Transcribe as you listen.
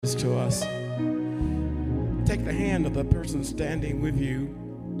To us. Take the hand of the person standing with you.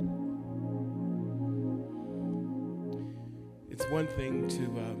 It's one thing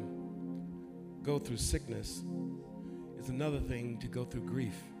to go through sickness. It's another thing to go through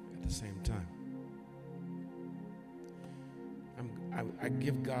grief at the same time. I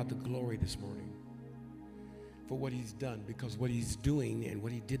give God the glory this morning for what he's done, because what he's doing and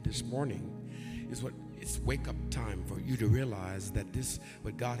what he did this morning is it's wake up time for you to realize that this,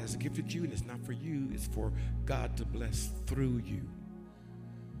 what God has gifted you, and it's not for you, it's for God to bless through you.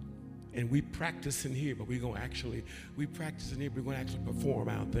 And we practice in here, but we practice in here, but we're going to actually perform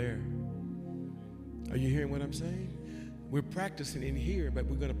out there. Are you hearing what I'm saying? We're practicing in here, but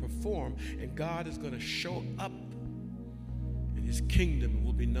we're going to perform, and God is going to show up, and his kingdom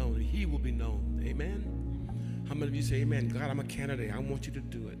will be known, and he will be known. Amen? How many of you say, amen? God, I'm a candidate. I want you to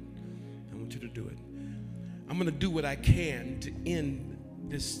do it. I want you to do it. I'm going to do what I can to end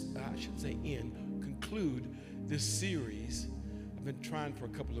this, conclude this series. I've been trying for a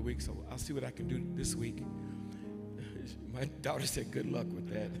couple of weeks, so I'll see what I can do this week. My daughter said, good luck with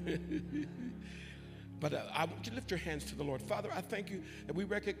that. But I want you to lift your hands to the Lord. Father, I thank you that we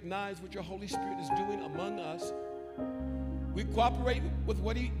recognize what your Holy Spirit is doing among us. We cooperate with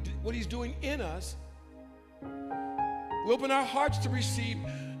what he's doing in us. We open our hearts to receive,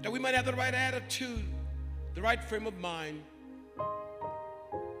 that we might have the right attitude, the right frame of mind,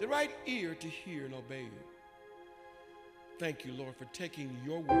 the right ear to hear and obey you. Thank you, Lord, for taking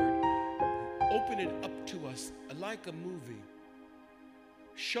your word, open it up to us like a movie.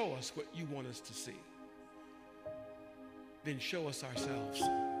 Show us what you want us to see. Then show us ourselves.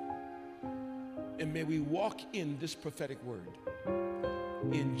 And may we walk in this prophetic word.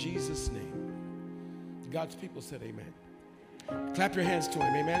 In Jesus' name. God's people said amen. Clap your hands to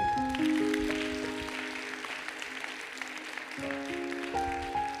him, amen.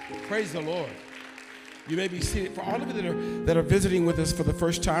 Praise the Lord. You may be seated. For all of you that are visiting with us for the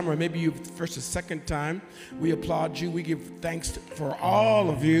first time, or maybe you first or second time, we applaud you. We give thanks for all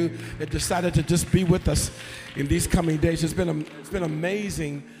of you that decided to just be with us in these coming days. It's been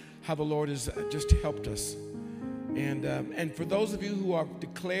amazing how the Lord has just helped us. And for those of you who have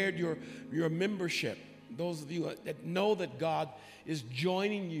declared your membership, those of you that know that God is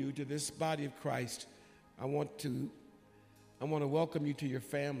joining you to this body of Christ, I want to welcome you to your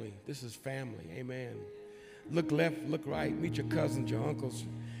family. This is family. Amen. Look left, look right. Meet your cousins, your uncles,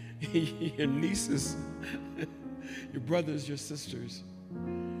 your nieces, your brothers, your sisters.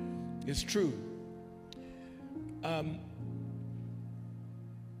 It's true. And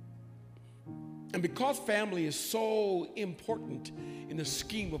because family is so important in the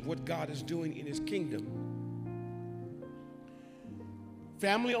scheme of what God is doing in his kingdom,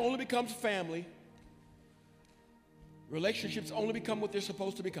 family only becomes family. Relationships only become what they're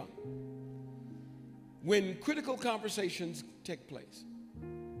supposed to become when critical conversations take place,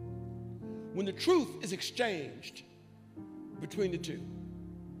 when the truth is exchanged between the two,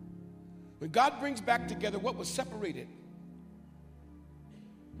 when God brings back together what was separated,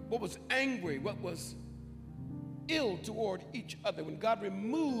 what was angry, what was ill toward each other, when God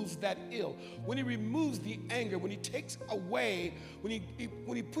removes that ill, when he removes the anger, when he takes away, when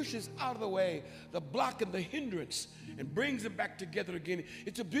he pushes out of the way the block and the hindrance and brings them back together again.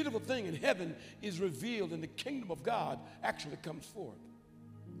 It's a beautiful thing, and heaven is revealed and the kingdom of God actually comes forth.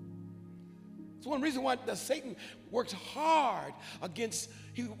 It's one reason why Satan works hard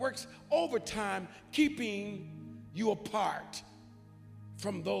he works overtime keeping you apart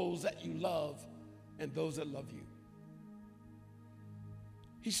from those that you love and those that love you.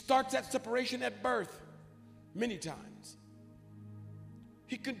 He starts that separation at birth many times.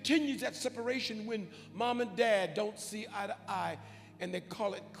 He continues that separation when mom and dad don't see eye to eye, and they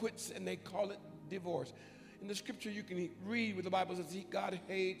call it quits and they call it divorce. In the scripture you can read where the Bible says God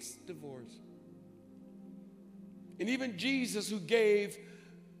hates divorce. And even Jesus, who gave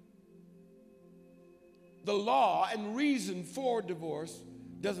the law and reason for divorce,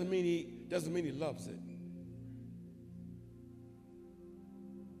 doesn't mean he loves it.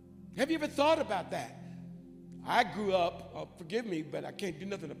 Have you ever thought about that? I grew up, forgive me, but I can't do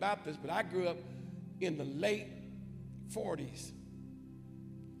nothing about this, but I grew up in the late 40s,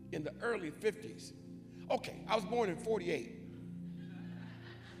 in the early 50s. Okay, I was born in 48.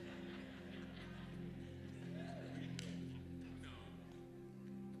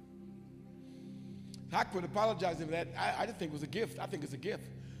 I quit apologizing for that. I just think it was a gift. I think it's a gift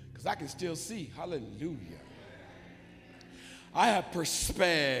because I can still see. Hallelujah. I have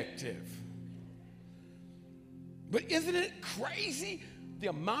perspective. But isn't it crazy the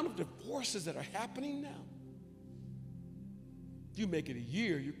amount of divorces that are happening now? You make it a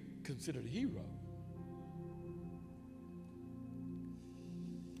year, you're considered a hero.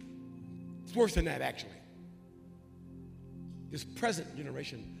 It's worse than that, actually. This present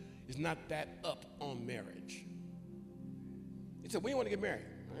generation is not that up on marriage. He said, "We want to get married."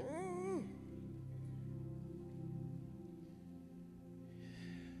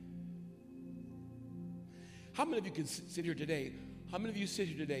 How many of you can sit here today? How many of you sit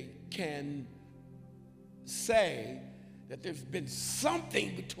here today can say that there's been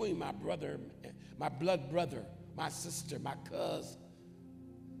something between my brother, my blood brother, my sister, my cousin,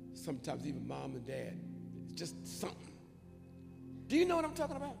 sometimes even mom and dad? It's just something. Do you know what I'm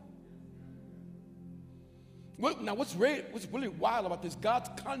talking about? Now, what's really wild about this, God's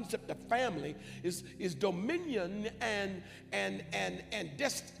concept of family is dominion and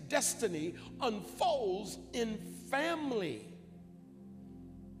destiny unfolds in family.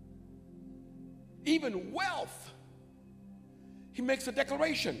 Even wealth, he makes a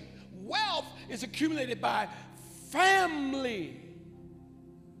declaration. Wealth is accumulated by family.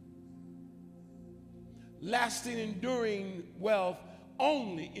 Lasting, enduring wealth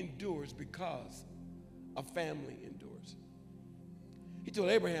only endures because a family endures. He told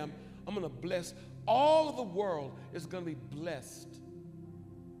Abraham, "I'm going to bless all of the world is going to be blessed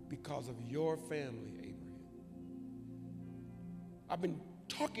because of your family, Abraham." I've been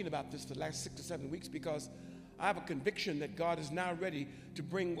talking about this for the last 6 to 7 weeks because I have a conviction that God is now ready to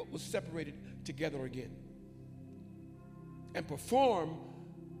bring what was separated together again and perform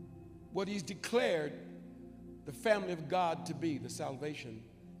what he's declared the family of God to be, the salvation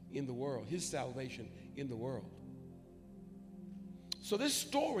in the world, his salvation in the world. So this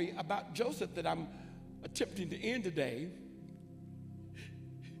story about Joseph that I'm attempting to end today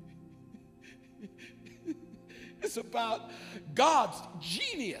is about God's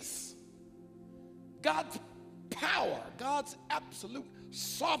genius, God's power, God's absolute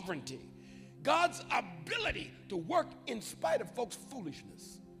sovereignty, God's ability to work in spite of folks'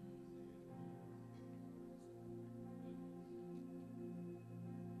 foolishness.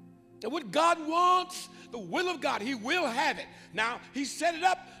 And what God wants, the will of God, he will have it. Now, he set it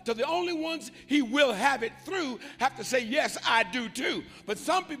up to the only ones he will have it through have to say, "Yes, I do too." But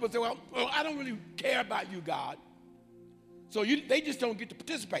some people say, well, I don't really care about you, God. So they just don't get to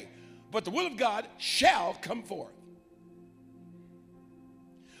participate. But the will of God shall come forth.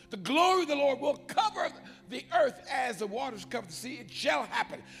 The glory of the Lord will cover the earth as the waters cover the sea. It shall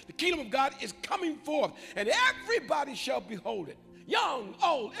happen. The kingdom of God is coming forth, and everybody shall behold it. Young,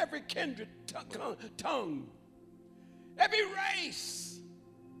 old, every kindred tongue, every race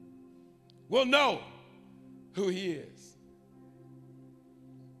will know who he is.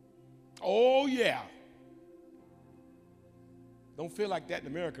 Oh, yeah. Don't feel like that in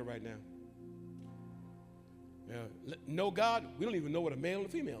America right now. Know God, we don't even know what a male and a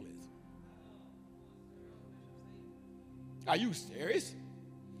female is. Are you serious?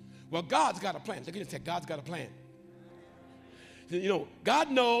 Well, God's got a plan. Look at it, say, God's got a plan. You know,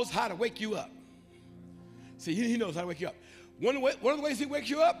 God knows how to wake you up. See, he knows how to wake you up. One of the ways he wakes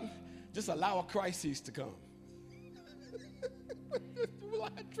you up, just allow a crisis to come.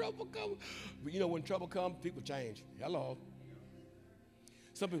 Trouble comes. But you know, when trouble comes, people change. Hello.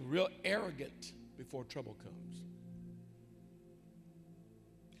 Some people real arrogant before trouble comes.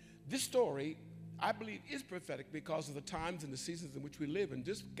 This story, I believe, is prophetic because of the times and the seasons in which we live. And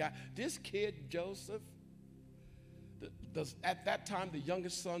this kid, Joseph, at that time, the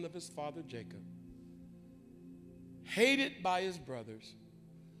youngest son of his father, Jacob, hated by his brothers,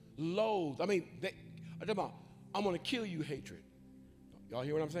 loathed. I mean, I'm going to kill you, hatred. Y'all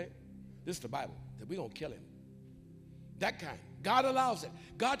hear what I'm saying? This is the Bible, that we're going to kill him. That kind. God allows it.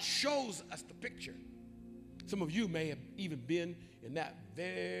 God shows us the picture. Some of you may have even been in that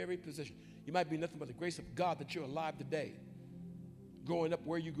very position. You might be nothing but the grace of God that you're alive today. Growing up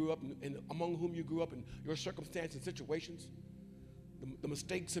where you grew up and among whom you grew up and your circumstances and situations, the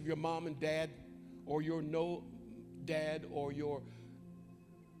mistakes of your mom and dad, or your no dad, or your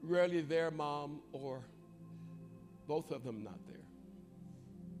rarely there mom, or both of them not there.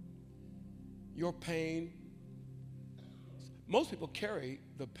 Your pain. Most people carry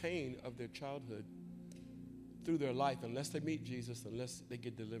the pain of their childhood through their life. Unless they meet Jesus, unless they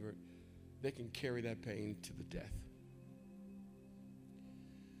get delivered, they can carry that pain to the death.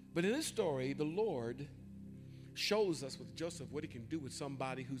 But in this story, the Lord shows us with Joseph what he can do with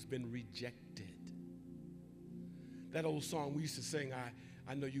somebody who's been rejected. That old song we used to sing,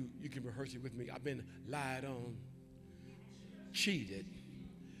 I know you can rehearse it with me. I've been lied on, cheated,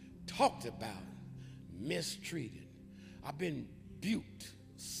 talked about, mistreated. I've been buked,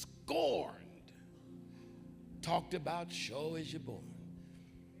 scorned. talked about, show as you're born.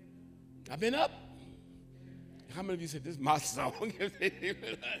 I've been up. How many of you said, this is my song?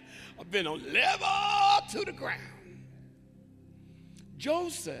 I've been on level to the ground.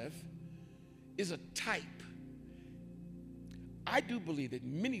 Joseph is a type. I do believe that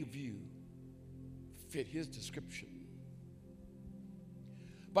many of you fit his description.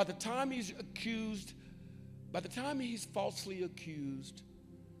 By the time he's falsely accused,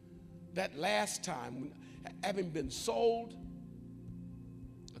 that last time, having been sold,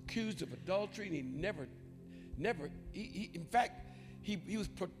 accused of adultery, and he in fact, he was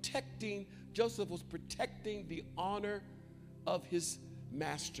protecting, Joseph was protecting the honor of his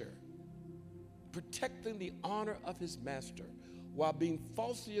master. Protecting the honor of his master while being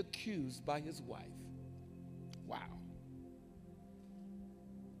falsely accused by his wife. Wow.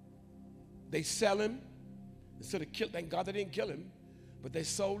 They sell him instead of kill. Thank God they didn't kill him, but they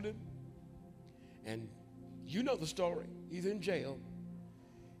sold him. And you know the story. He's in jail.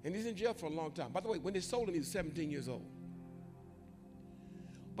 And he's in jail for a long time. By the way, when they sold him, he was 17 years old.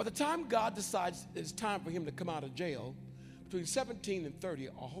 By the time God decides it's time for him to come out of jail, between 17 and 30,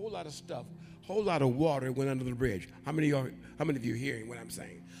 a whole lot of stuff, a whole lot of water went under the bridge. How many of you are hearing what I'm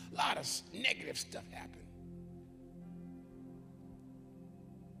saying? A lot of negative stuff happened.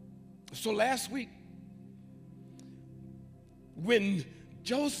 So last week, when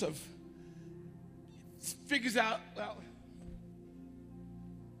Joseph figures out, well,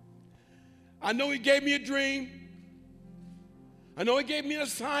 I know he gave me a dream. I know he gave me an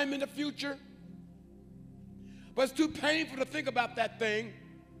assignment in the future. But it's too painful to think about that thing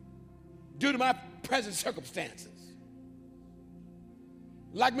due to my present circumstances.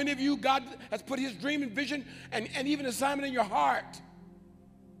 Like many of you, God has put his dream and vision and even assignment in your heart.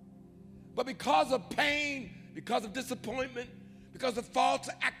 But because of pain, because of disappointment, because of false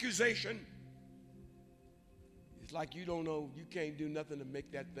accusation, it's like you don't know, you can't do nothing to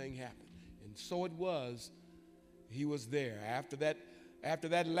make that thing happen. And so it was, he was there. After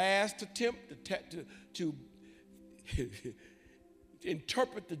that last attempt to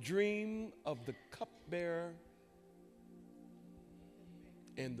interpret the dream of the cupbearer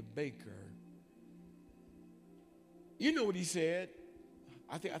and the baker, you know what he said?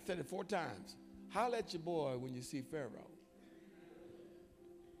 I think I said it 4 times. Holler at your boy when you see Pharaoh.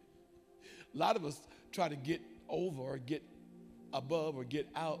 A lot of us try to get over or get above or get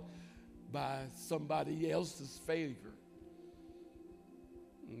out by somebody else's favor.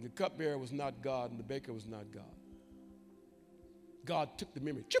 And the cupbearer was not God and the baker was not God. God took the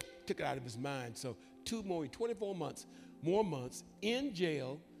memory, took it out of his mind. So 24 months, more months in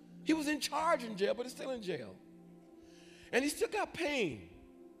jail. He was in charge in jail, but he's still in jail. And he still got pain.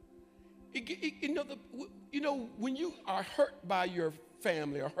 When you are hurt by your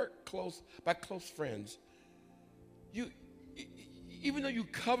family or hurt by close friends, even though you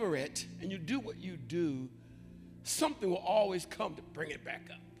cover it and you do what you do, something will always come to bring it back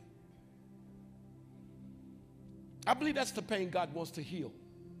up. I believe that's the pain God wants to heal.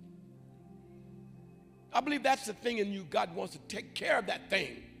 I believe that's the thing in you. God wants to take care of that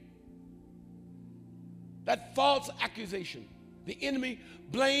thing. That false accusation. The enemy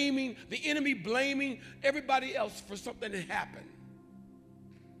blaming everybody else for something that happened.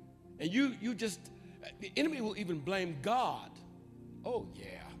 And the enemy will even blame God. Oh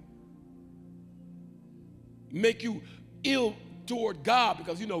yeah. Make you ill toward God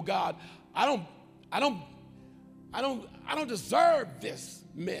because God, I don't deserve this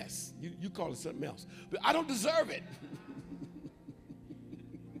mess. You call it something else, but I don't deserve it.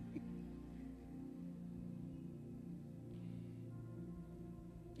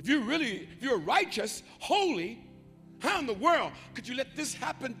 If you're righteous, holy, how in the world could you let this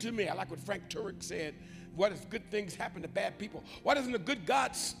happen to me? I like what Frank Turek said. What if good things happen to bad people? Why doesn't a good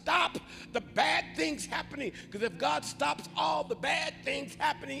God stop the bad things happening? Because if God stops all the bad things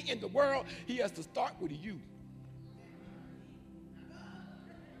happening in the world, he has to start with you.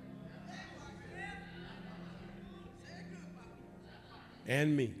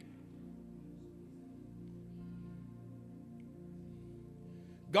 And me.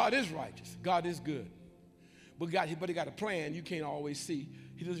 God is righteous. God is good. But he got a plan you can't always see.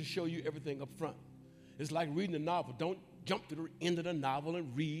 He doesn't show you everything up front. It's like reading a novel. Don't jump to the end of the novel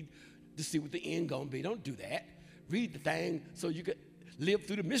and read to see what the end going to be. Don't do that. Read the thing so you can live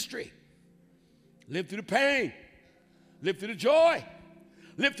through the mystery. Live through the pain. Live through the joy.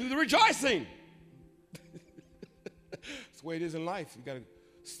 Live through the rejoicing. That's the way it is in life. You got to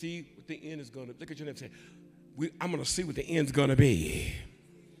see what the end is going to be. Look at your neighbor and say, I'm going to see what the end's going to be.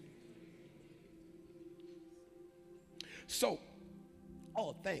 So,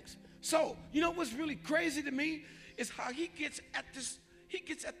 thanks. So, you know what's really crazy to me is how he gets at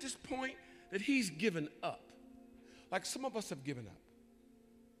this point that he's given up. Like some of us have given up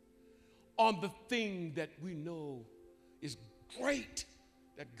on the thing that we know is great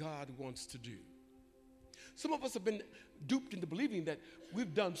that God wants to do. Some of us have been duped into believing that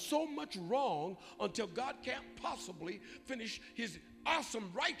we've done so much wrong until God can't possibly finish his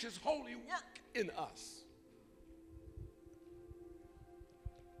awesome, righteous, holy work in us.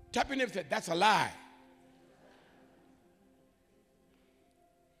 Tap your neighbor and say, that's a lie.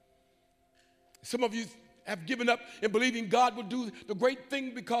 Some of you have given up in believing God will do the great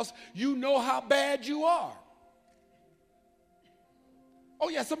thing because you know how bad you are. Oh,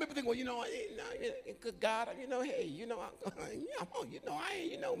 yeah, some people think, well, good God, hey, you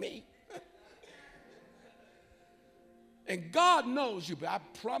know me. And God knows you, but I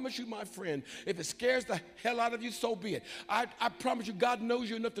promise you, my friend, if it scares the hell out of you, so be it. I promise you, God knows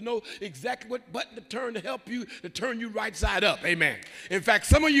you enough to know exactly what button to turn to help you, to turn you right side up. Amen. In fact,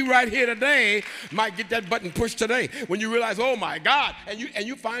 some of you right here today might get that button pushed today when you realize, oh, my God, and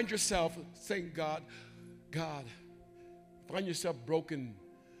you find yourself saying, God, find yourself broken,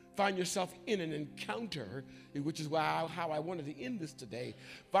 find yourself in an encounter, which is how I wanted to end this today.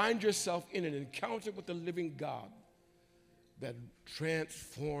 Find yourself in an encounter with the living God that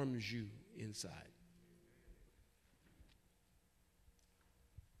transforms you inside.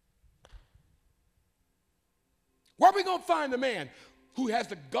 Where are we going to find a man who has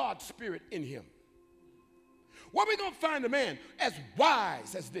the God spirit in him? Where are we going to find a man as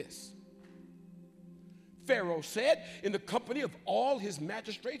wise as this? Pharaoh said, in the company of all his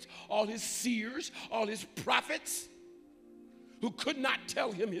magistrates, all his seers, all his prophets, who could not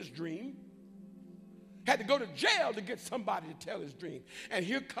tell him his dream. Had to go to jail to get somebody to tell his dream. And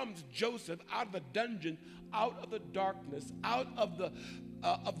here comes Joseph out of the dungeon, out of the darkness, out of the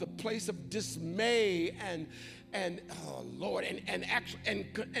place of dismay and oh Lord, and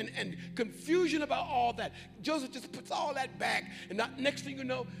confusion about all that. Joseph just puts all that back, and next thing you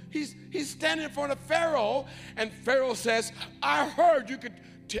know, he's standing in front of Pharaoh, and Pharaoh says, I heard you could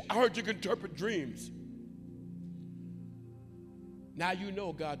interpret dreams. Now you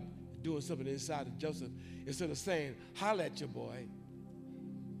know God doing something inside of Joseph. Instead of saying, holla at your boy,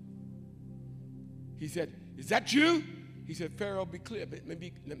 he said, is that you? He said, Pharaoh, be clear. Let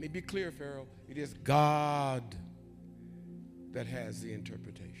me be clear, Pharaoh. It is God that has the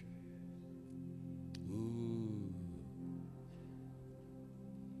interpretation. Ooh.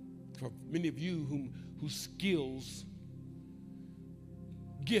 For many of you whose skills,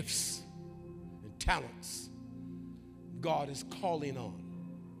 gifts, and talents God is calling on.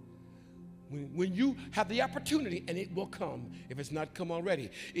 When you have the opportunity, and it will come, if it's not come already,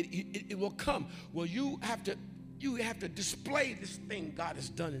 it will come. Well, you have to display this thing God has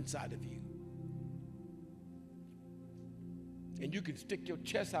done inside of you. And you can stick your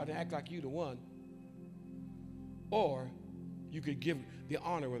chest out and act like you're the one, or you could give the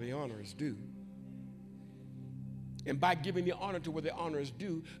honor where the honor is due. And by giving the honor to where the honor is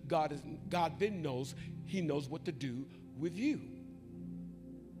due, God then knows, he knows what to do with you.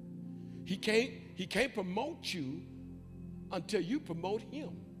 He can't promote you until you promote him.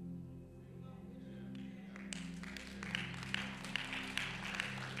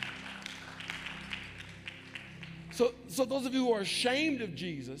 So those of you who are ashamed of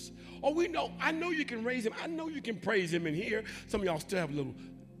Jesus, I know you can raise him. I know you can praise him in here. Some of y'all still have a little,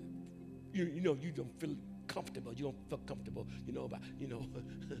 you don't feel comfortable. You don't feel comfortable, you don't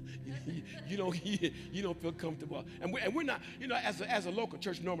feel comfortable. And we're not, as a local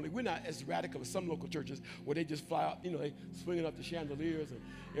church, normally we're not as radical as some local churches where they just fly out, they swinging up the chandeliers and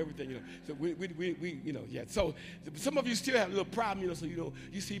everything, So we yeah. So some of you still have a little problem, so you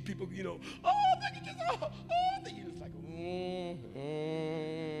see people, thank you, thank you. It's like,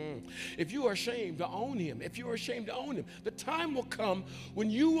 If you are ashamed to own him, the time will come when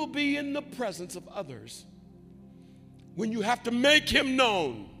you will be in the presence of others, when you have to make him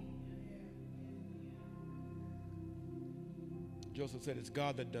known. Joseph said, it's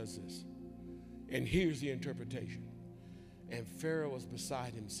God that does this. And here's the interpretation. And Pharaoh was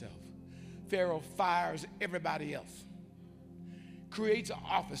beside himself. Pharaoh fires everybody else, creates an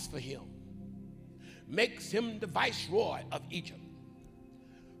office for him, makes him the viceroy of Egypt,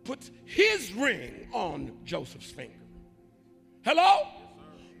 puts his ring on Joseph's finger. Hello?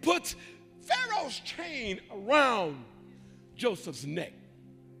 Puts Pharaoh's chain around Joseph's neck.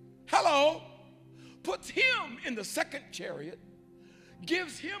 Hello? Puts him in the second chariot,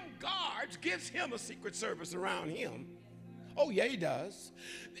 gives him guards, gives him a secret service around him. Oh, yeah, he does.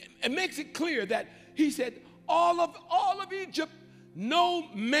 It makes it clear that he said, all of Egypt no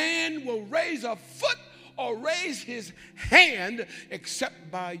man will raise a foot or raise his hand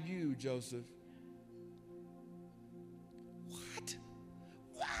except by you, Joseph. What?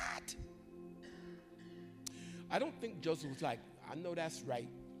 What? I don't think Joseph was like, I know that's right.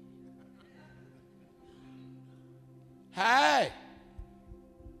 Hey,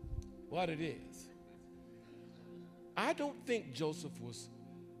 what it is. I don't think Joseph was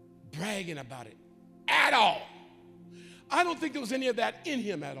bragging about it at all. I don't think there was any of that in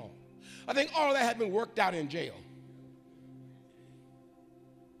him at all. I think all of that had been worked out in jail.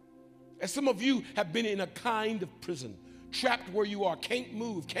 And some of you have been in a kind of prison, trapped where you are, can't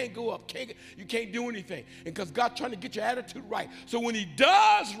move, can't go up, you can't do anything. And because God's trying to get your attitude right. So when he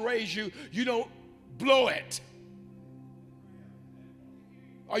does raise you, you don't blow it.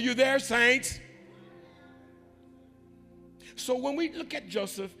 Are you there, saints? So when we look at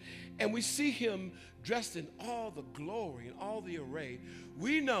Joseph and we see him dressed in all the glory and all the array,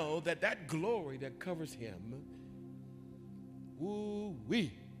 we know that that glory that covers him,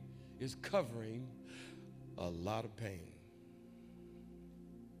 woo-wee, is covering a lot of pain,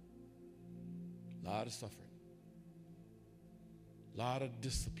 a lot of suffering, a lot of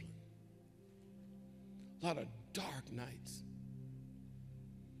discipline, a lot of dark nights,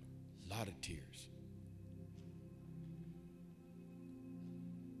 a lot of tears.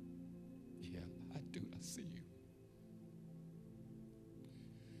 Yeah, I do. I see you.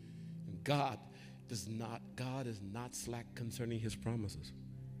 And God is not slack concerning his promises.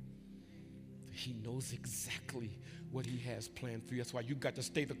 He knows exactly what he has planned for you. That's why you got to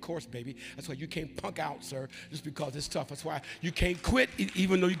stay the course, baby. That's why you can't punk out, sir, just because it's tough. That's why you can't quit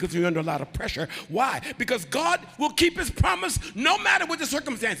even though you're under a lot of pressure. Why? Because God will keep his promise no matter what the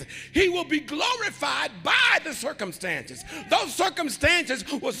circumstances. He will be glorified by the circumstances. Those circumstances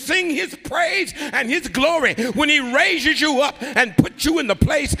will sing his praise and his glory when he raises you up and puts you in the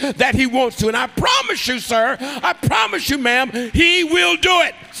place that he wants to. And I promise you, sir, I promise you, ma'am, he will do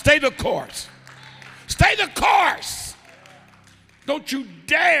it. Stay the course. Stay the course. Don't you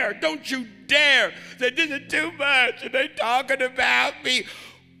dare say this is too much and they talking about me.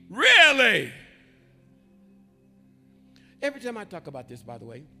 Really? Every time I talk about this, by the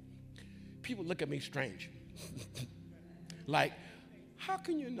way, people look at me strange. Like, how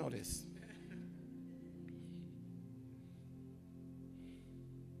can you know this?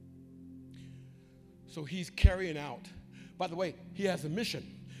 So he's carrying out. By the way, he has a mission.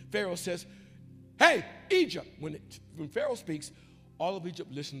 Pharaoh says, hey, Egypt. When Pharaoh speaks, all of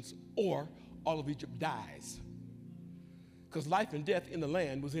Egypt listens or all of Egypt dies. Because life and death in the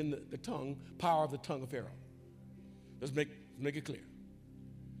land was in the tongue, power of the tongue of Pharaoh. Let's make it clear.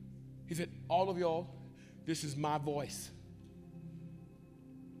 He said, all of y'all, this is my voice.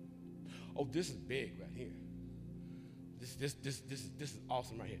 Oh, this is big right here. This is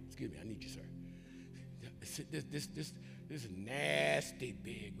awesome right here. Excuse me, I need you, sir. This is nasty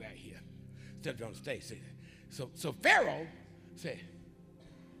big right here. Step on the stage. So Pharaoh said,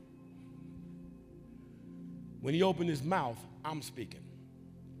 when he opened his mouth, I'm speaking.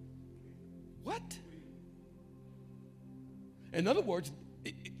 What? In other words,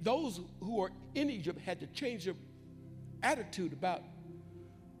 those who are in Egypt had to change their attitude about,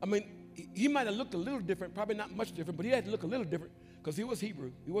 he might have looked a little different, probably not much different, but he had to look a little different because he was Hebrew.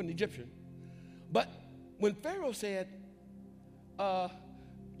 He wasn't Egyptian. But when Pharaoh said,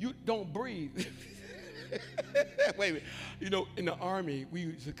 you don't breathe. Wait a minute. You know, in the army, we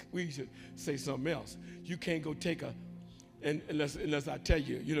used to say something else. You can't go take unless I tell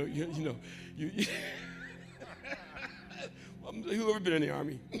you. Who ever been in the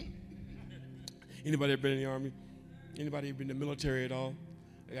army? Anybody ever been in the army? Anybody been in the military at all?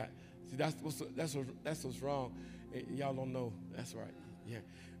 See, that's what's wrong. Y'all don't know. That's right. Yeah.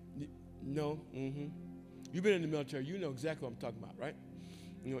 No. Mm-hmm. You've been in the military. You know exactly what I'm talking about, right?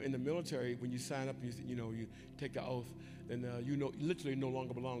 You know, in the military, when you sign up, you take the oath, then you literally no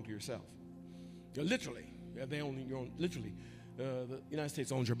longer belong to yourself. Literally, they own your own. Literally, the United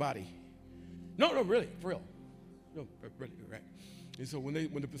States owns your body. No, really, for real. No, really, right? And so when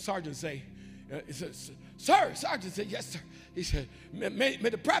the sergeant say, he says, "Sir," sergeant said, "Yes, sir." He said, "May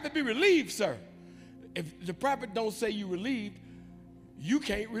the private be relieved, sir." If the private don't say you relieved, you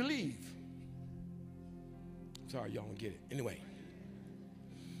can't relieve. Sorry, y'all don't get it. Anyway.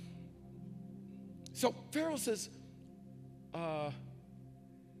 So Pharaoh says,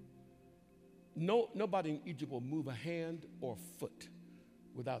 nobody in Egypt will move a hand or foot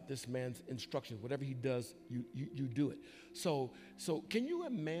without this man's instructions. Whatever he does, you do it. So can you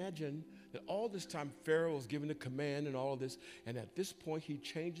imagine that all this time Pharaoh is giving the command and all of this, and at this point he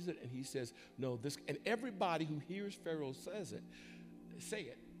changes it and he says, no, this, and everybody who hears Pharaoh says it, say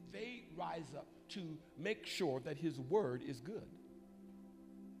it, they rise up to make sure that his word is good.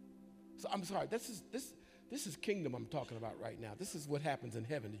 So I'm sorry, this is kingdom I'm talking about right now. This is what happens in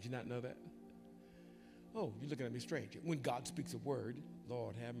heaven. Did you not know that? Oh, you're looking at me strange. When God speaks a word,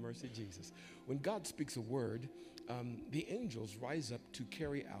 Lord have mercy, Jesus. When God speaks a word, the angels rise up to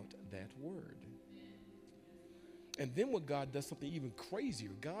carry out that word. And then when God does something even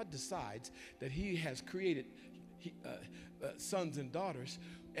crazier, God decides that he has created sons and daughters,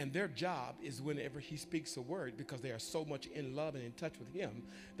 and their job is whenever he speaks a word, because they are so much in love and in touch with him,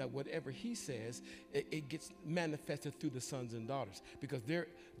 that whatever he says, it gets manifested through the sons and daughters, because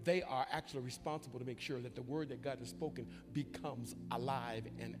they are actually responsible to make sure that the word that God has spoken becomes alive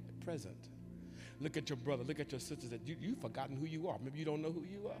and present. Look at your brother, look at your sisters, that you've forgotten who you are. Maybe you don't know who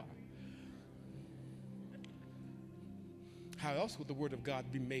you are. How else would the word of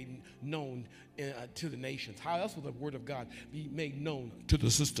God be made known to the nations? How else would the word of God be made known to the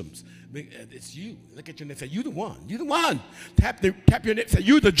systems? It's you. Look at your neighbor. Say, you the one. You the one. Tap your neighbor. Say,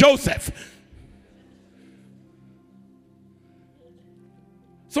 you the Joseph.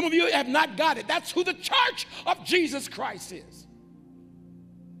 Some of you have not got it. That's who the church of Jesus Christ is.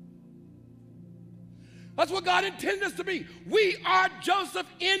 That's what God intended us to be. We are Joseph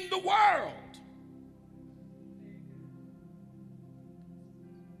in the world.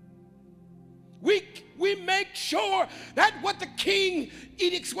 We make sure that what the king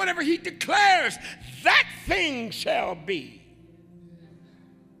edicts, whatever he declares, that thing shall be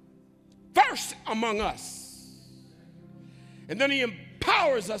first among us. And then he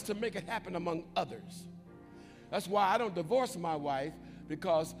empowers us to make it happen among others. That's why I don't divorce my wife,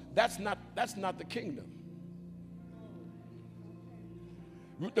 because that's not the kingdom.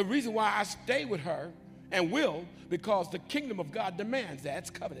 The reason why I stay with her and will, because the kingdom of God demands that.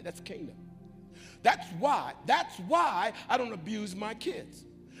 It's covenant. That's kingdom. That's why I don't abuse my kids,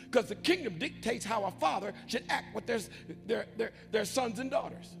 because the kingdom dictates how a father should act with their sons and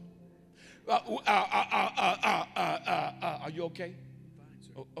daughters. Are you okay?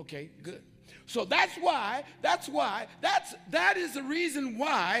 Okay, good. So that is the reason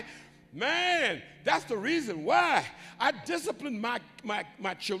why, man, that's the reason why I discipline my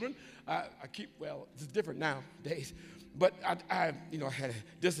children. It's different nowadays, but I had to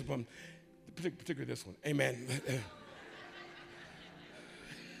discipline. Particularly this one. Amen.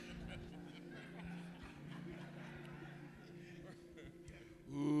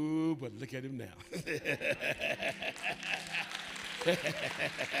 Ooh, but look at him now.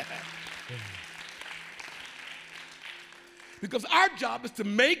 Because our job is to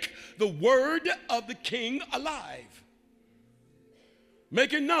make the word of the king alive.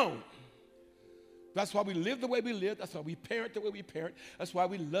 Make it known. That's why we live the way we live. That's why we parent the way we parent. That's why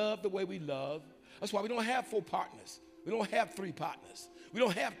we love the way we love. That's why we don't have 4 partners. We don't have 3 partners. We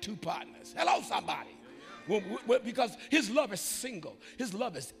don't have 2 partners. Hello, somebody. Because his love is single. His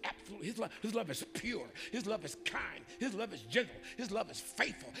love is absolute. His love is pure. His love is kind. His love is gentle. His love is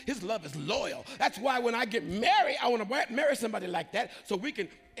faithful. His love is loyal. That's why when I get married, I want to marry somebody like that, so we can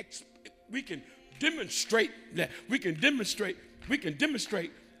demonstrate that. We can demonstrate what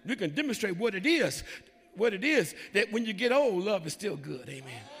it is that when you get old, love is still good.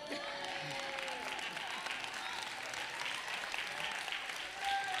 Amen.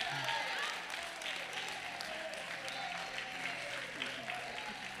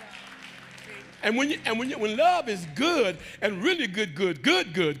 And when love is good and really good,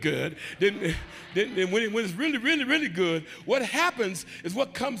 then when it's really good, what happens is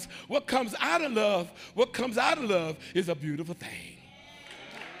what comes out of love is a beautiful thing.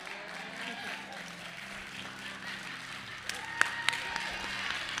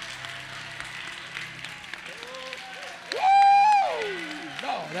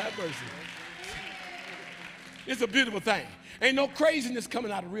 Have mercy. It's a beautiful thing. Ain't no craziness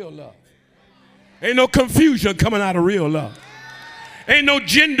coming out of real love. Ain't no confusion coming out of real love. Ain't no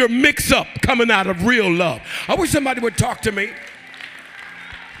gender mix-up coming out of real love. I wish somebody would talk to me.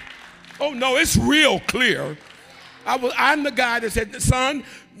 Oh no, it's real clear. I'm the guy that said, son,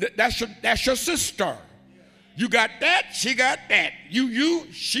 that's your sister. You got that, she got that. You,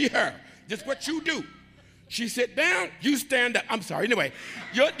 she, her. Just what you do. She sit down, you stand up. I'm sorry. Anyway,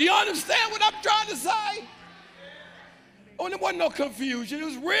 do you understand what I'm trying to say? Oh, there wasn't no confusion. It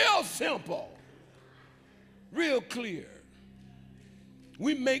was real simple, real clear.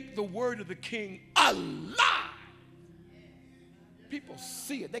 We make the word of the king alive. People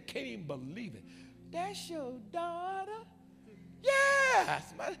see it. They can't even believe it. That's your daughter?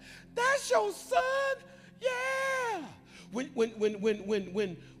 Yes. That's your son? Yeah. When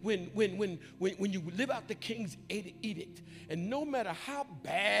you live out the king's edict, and no matter how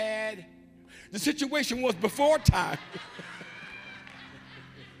bad the situation was before time,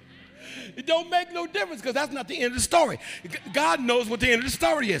 it don't make no difference, because that's not the end of the story. God knows what the end of the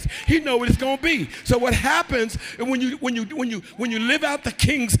story is. He knows what it's going to be. So what happens when you live out the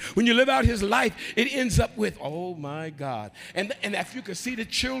king's, when you live out his life, it ends up with, oh my God. And if you can see the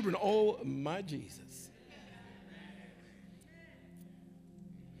children, oh my Jesus.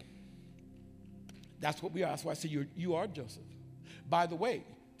 That's what we are. That's why I say you are Joseph. By the way,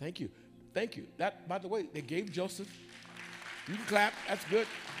 thank you. That, by the way, they gave Joseph. You can clap. That's good.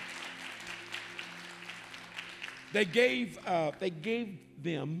 They gave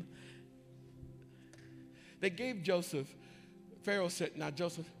Joseph. Pharaoh said, "Now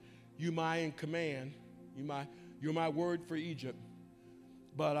Joseph, you my in command. You're my word for Egypt.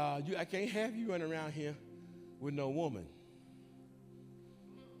 But I can't have you running around here with no woman."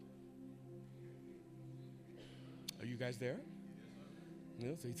 Are you guys there? You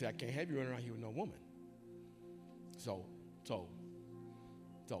know, so he said, "I can't have you running around here with no woman." So.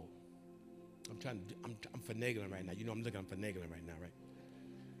 I'm finagling right now. You know I'm finagling right now, right?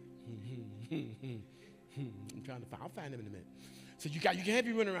 I'm trying to find. I'll find him in a minute. So you can have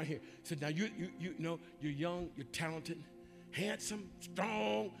you running around here. So now you know you're young, you're talented, handsome,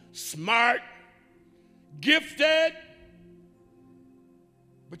 strong, smart, gifted,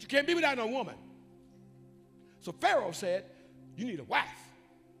 but you can't be without no woman. So Pharaoh said, "You need a wife."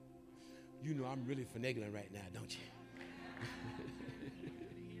 You know I'm really finagling right now, don't you?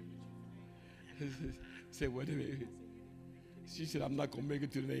 Say, what? She said, "I'm not going to make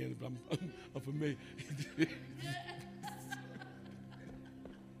it to the end, but I'm for me."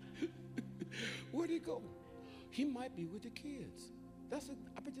 Where'd he go? He might be with the kids. I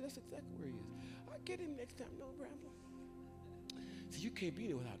bet you that's exactly where he is. I'll get him next time. No, Grandpa. So you can't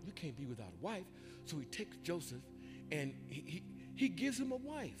be without a wife. So he takes Joseph and he gives him a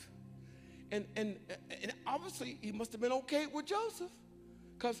wife. And obviously he must have been okay with Joseph,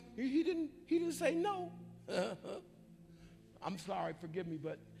 because he didn't say no. I'm sorry, forgive me,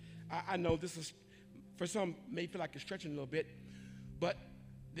 but I know this is, for some, may feel like it's stretching a little bit, but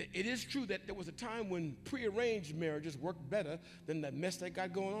it is true that there was a time when prearranged marriages worked better than the mess they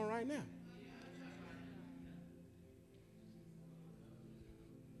got going on right now.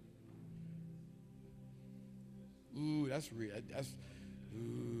 Ooh, that's real.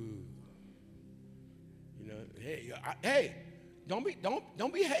 Ooh. You know, hey, don't be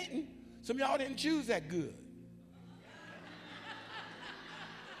hating. Some of y'all didn't choose that good.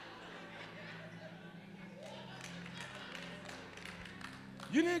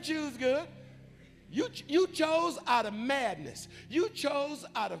 You didn't choose good. You chose out of madness. You chose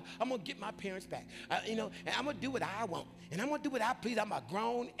out of, I'm going to get my parents back. And I'm going to do what I want. And I'm going to do what I please. I'm a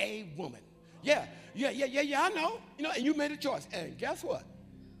grown A woman. Yeah, I know. And you made a choice. And guess what?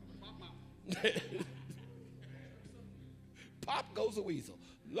 Pop goes the weasel.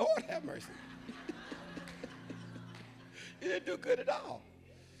 Lord have mercy. You didn't do good at all.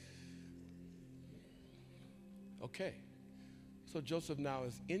 Okay. So Joseph now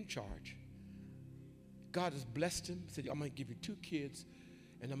is in charge. God has blessed him. He said, "I'm going to give you 2 kids,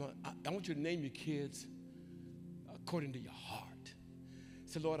 and I want you to name your kids according to your heart."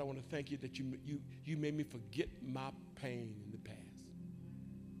 He said, "Lord, I want to thank you that you made me forget my pain in the past."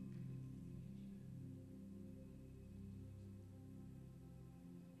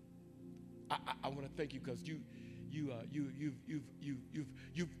 I want to thank you because you've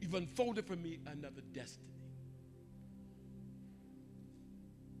unfolded for me another destiny.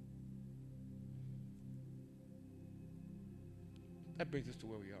 That brings us to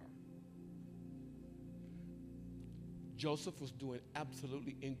where we are. Joseph was doing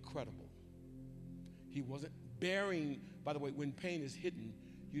absolutely incredible. He wasn't bearing, by the way, when pain is hidden,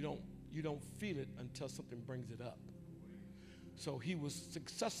 you don't feel it until something brings it up. So he was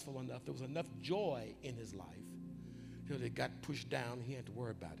successful enough. There was enough joy in his life till it got pushed down and he had to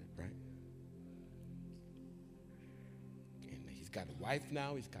worry about it, right? And he's got a wife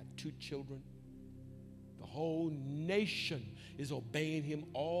now. He's got 2 children. The whole nation is obeying him.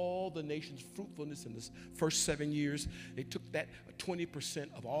 All the nation's fruitfulness in the first 7 years, they took that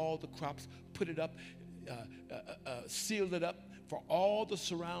 20% of all the crops, put it up, sealed it up for all the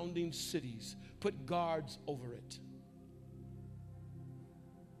surrounding cities, put guards over it.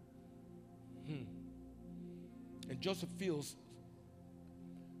 And Joseph feels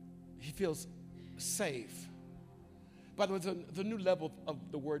safe. By the way, the new level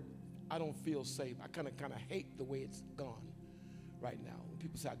of the word, I don't feel safe. I kind of hate the way it's gone right now. When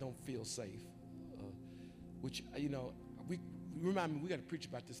people say I don't feel safe, which, remind me, we got to preach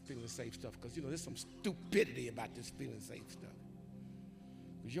about this feeling safe stuff because, you know, there's some stupidity about this feeling safe stuff.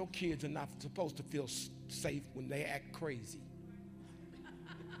 Because your kids are not supposed to feel safe when they act crazy.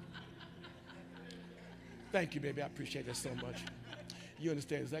 Thank you, baby. I appreciate that so much. You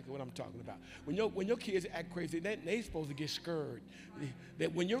understand exactly what I'm talking about. When your kids act crazy, they supposed to get scared.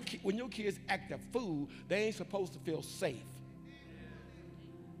 That when your kids act a fool, they ain't supposed to feel safe.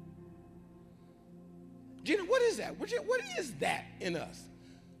 Gina, what is that? What is that in us?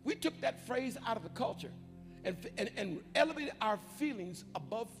 We took that phrase out of the culture and elevated our feelings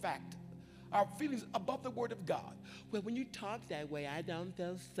above fact, our feelings above the word of God. Well, when you talk that way, I don't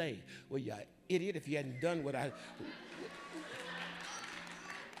feel safe. Well, you're an idiot if you hadn't done what I...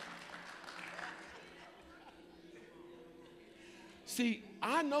 See,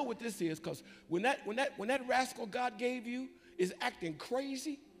 I know what this is because when that rascal God gave you is acting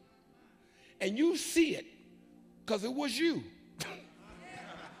crazy, and you see it because it was you.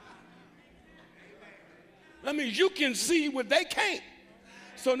 That means you can see what they can't.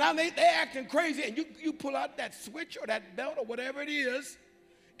 So now they acting crazy, and you pull out that switch or that belt or whatever it is,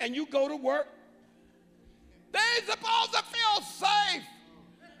 and you go to work. They ain't supposed to feel safe.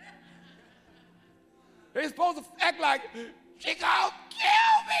 They're supposed to act like, she gonna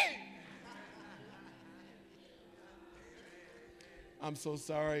kill me. I'm so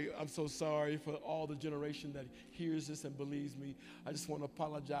sorry. I'm so sorry for all the generation that hears this and believes me. I just want to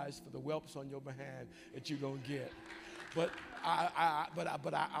apologize for the whelps on your behalf that you're going to get. But I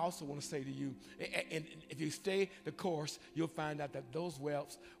also want to say to you, and if you stay the course, you'll find out that those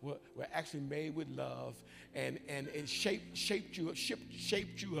whelps were actually made with love and shaped you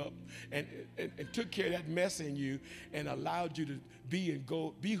up and took care of that mess in you and allowed you to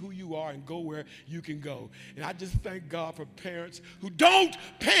be who you are and go where you can go. And I just thank God for parents who don't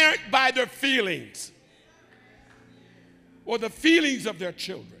parent by their feelings or the feelings of their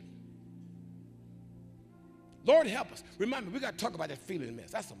children. Lord help us. Remember, we got to talk about that feeling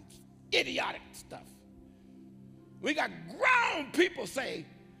mess. That's some idiotic stuff. We got grown people say,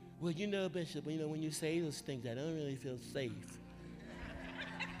 well, you know, Bishop, you know, when you say those things, I don't really feel safe.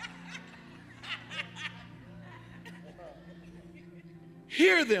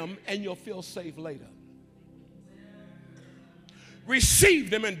 Hear them and you'll feel safe later.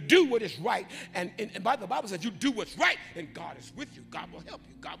 Receive them and do what is right. And by the Bible says you do what's right and God is with you. God will help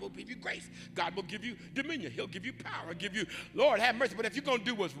you. God will give you grace. God will give you dominion. He'll give you power. He'll give you, Lord, have mercy. But if you're going to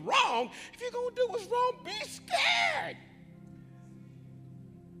do what's wrong, be scared.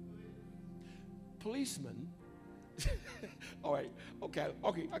 Policemen. All right. Okay.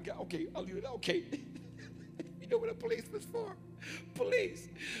 I'll leave it. Okay. You know what a policeman's for? Police.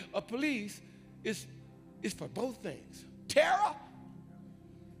 A police is for both things. Terror.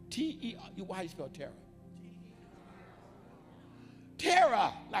 T-E-R. How do you spell terror?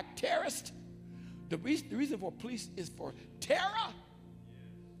 Terror, like terrorist. The reason for police is for terror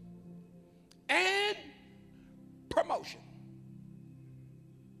and promotion.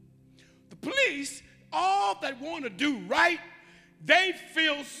 The police, all that want to do right, they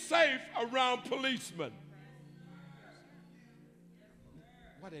feel safe around policemen.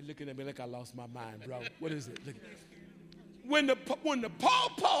 Why are they looking at me like I lost my mind, bro? What is it? Look. When the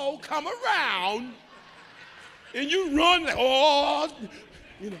po-po come around and you run, like, oh,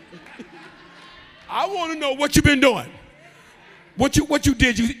 you know. I want to know what you've been doing. What you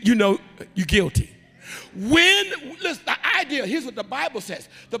did, you know, you're guilty. Listen, the idea, here's what the Bible says.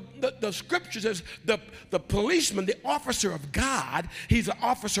 The scripture says the policeman, the officer of God, he's an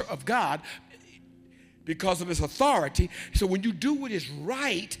officer of God because of his authority. So when you do what is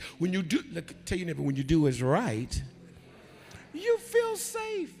right, tell your neighbor, when you do what is right, you feel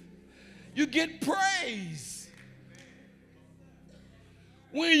safe. You get praise.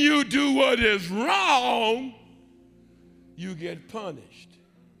 When you do what is wrong, you get punished.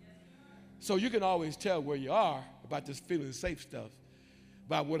 So you can always tell where you are about this feeling safe stuff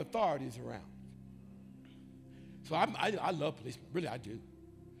by what authority is around. So I love policemen. Really, I do.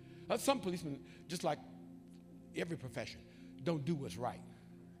 Some policemen, just like every profession, don't do what's right.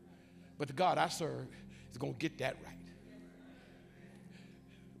 But the God I serve is going to get that right.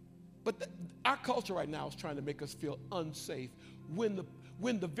 But our culture right now is trying to make us feel unsafe when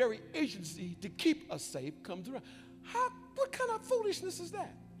the very agency to keep us safe comes around. What kind of foolishness is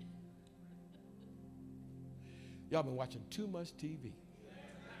that? Y'all been watching too much TV.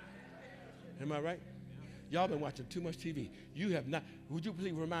 Am I right? Y'all been watching too much TV. You have not. Would you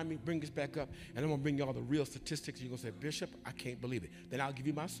please remind me, bring this back up, and I'm going to bring y'all the real statistics. You're going to say, Bishop, I can't believe it. Then I'll give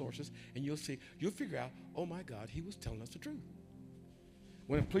you my sources, and you'll figure out, oh, my God, he was telling us the truth.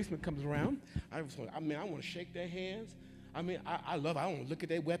 When a policeman comes around, I want to shake their hands. I mean, I love it. I don't look at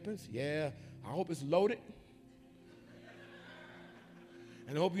their weapons. Yeah, I hope it's loaded.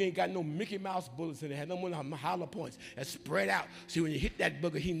 And I hope you ain't got no Mickey Mouse bullets in it. Had no more hollow points that spread out. See, when you hit that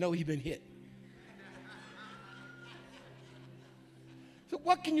booger, he know he been hit. So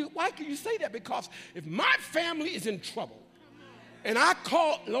why can you say that? Because if my family is in trouble, and I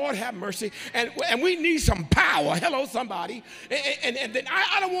call, Lord have mercy, and we need some power. Hello, somebody. And then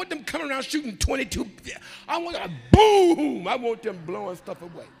I don't want them coming around shooting 22. I want a boom. I want them blowing stuff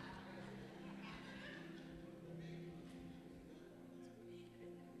away.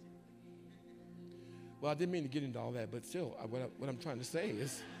 Well, I didn't mean to get into all that, but still, what I'm trying to say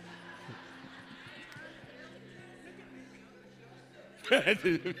is,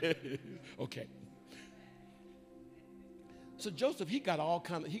 okay. So Joseph, he got all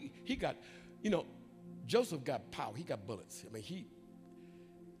kind of, he got, Joseph got power. He got bullets. I mean,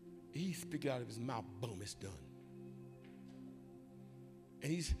 he speaks out of his mouth, boom, it's done.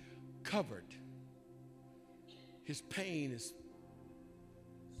 And he's covered. His pain is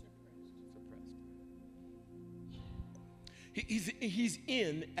suppressed. He's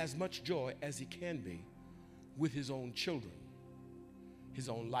in as much joy as he can be with his own children, his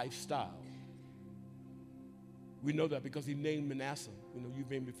own lifestyle. We know that because he named Manasseh. You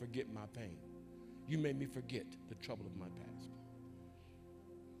made me forget my pain. You made me forget the trouble of my past.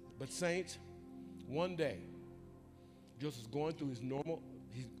 But saints, one day, Joseph's going through his normal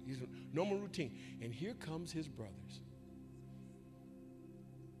routine, and here comes his brothers.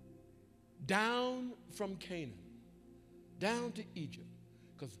 Down from Canaan, down to Egypt,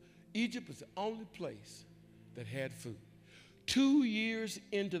 because Egypt was the only place that had food. 2 years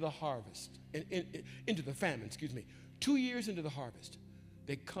into the harvest, into the famine, 2 years into the harvest,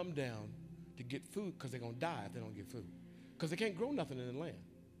 they come down to get food because they're going to die if they don't get food, because they can't grow nothing in the land.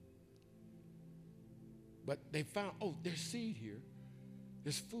 But they found, there's seed here,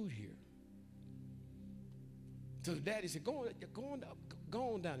 there's food here. So the daddy said, go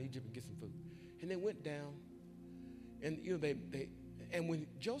on down to Egypt and get some food. And they went down, and and when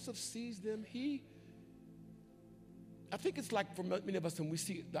Joseph sees them, I think it's like for many of us when we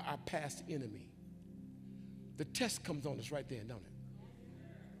see our past enemy. The test comes on us right there, don't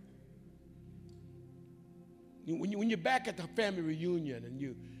it? When you're back at the family reunion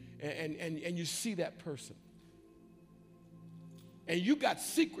and you see that person, and you got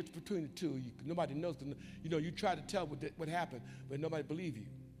secrets between the two of you, nobody knows. You try to tell what happened, but nobody believes you.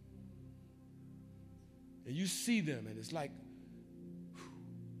 And you see them, and it's like,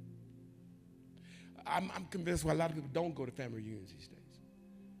 I'm convinced why a lot of people don't go to family reunions these days.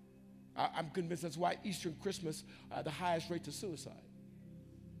 I'm convinced that's why Easter and Christmas are the highest rates of suicide.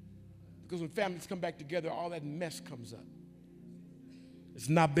 Because when families come back together, all that mess comes up. It's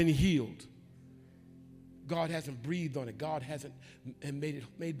not been healed. God hasn't breathed on it. God hasn't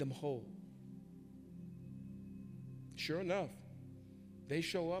made them whole. Sure enough, they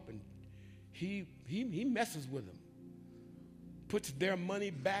show up and he messes with them, puts their money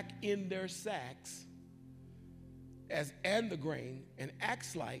back in their sacks and the grain, and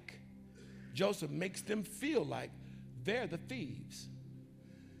acts like Joseph makes them feel like they're the thieves.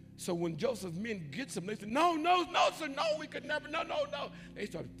 So when Joseph's men gets them, they say, no, sir, no, we could never, no. They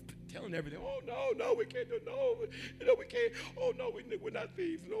start telling everything. No, we can't do, no, we can't. Oh, no, we're not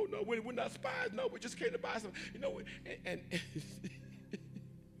thieves. No, we're not spies. No, we just came to buy some, and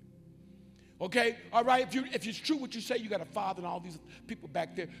okay, all right, if it's true what you say, you got a father and all these people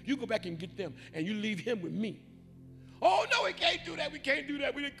back there, you go back and get them, and you leave him with me. Oh, no, we can't do that. We can't do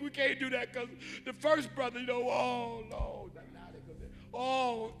that. We can't do that because the first brother, oh, no.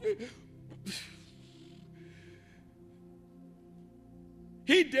 Oh,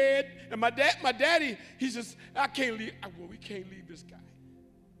 he dead, and my daddy, he's just, I can't leave. We can't leave this guy.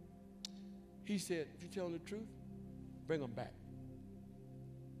 He said, if you're telling the truth, bring him back.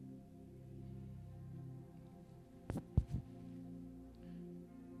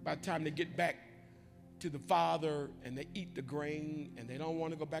 By the time they get back to the father and they eat the grain and they don't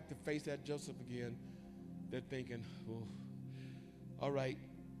want to go back to face that Joseph again, they're thinking, all right,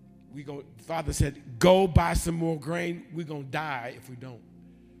 father said, go buy some more grain. We're going to die if we don't.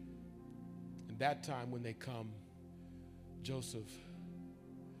 And that time when they come, Joseph,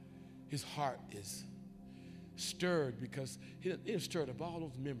 his heart is stirred because he's stirred of all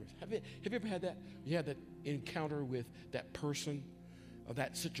those memories. Have you ever had that? You had that encounter with that person? Or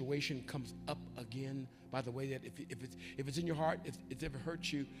that situation comes up again, by the way that if it's in your heart, if it's ever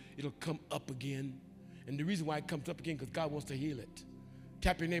hurt you, it'll come up again. And the reason why it comes up again, because God wants to heal it.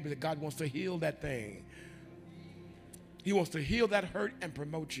 Tap your neighbor that God wants to heal that thing. He wants to heal that hurt and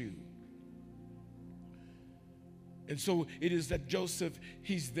promote you. And so it is that Joseph,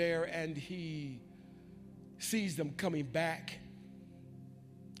 he's there and he sees them coming back.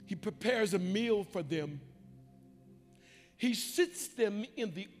 He prepares a meal for them. He sits them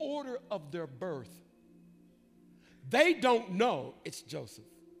in the order of their birth. They don't know it's Joseph.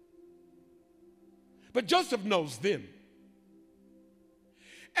 But Joseph knows them.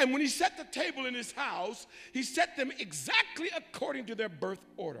 And when he set the table in his house, he set them exactly according to their birth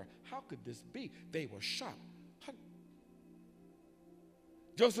order. How could this be? They were shocked.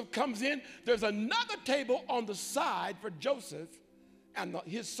 Joseph comes in. There's another table on the side for Joseph and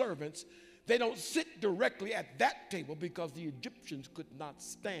his servants. They don't sit directly at that table because the Egyptians could not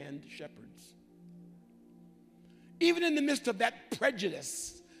stand shepherds. Even in the midst of that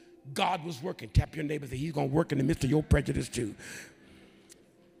prejudice, God was working. Tap your neighbor and say, he's going to work in the midst of your prejudice too.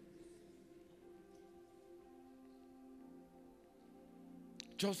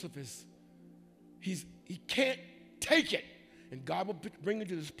 Joseph he can't take it. And God will bring you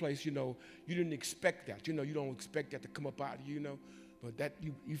to this place, you didn't expect that. You don't expect that to come up out of you, But that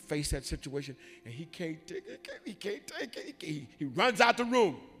you face that situation, and he can't take it. He can't take it. He runs out the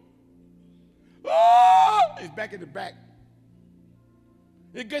room. Oh! He's back in the back.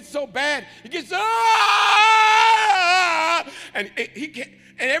 It gets so bad. It gets and he can't.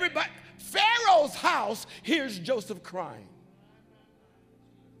 And everybody, Pharaoh's house hears Joseph crying.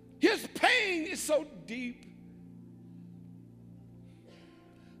 His pain is so deep.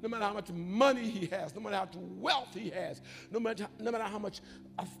 No matter how much money he has, no matter how much wealth he has, no matter how much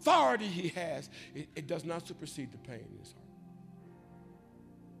authority he has, it does not supersede the pain in his heart.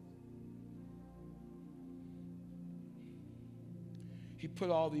 He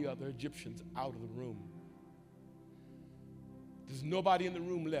put all the other Egyptians out of the room. There's nobody in the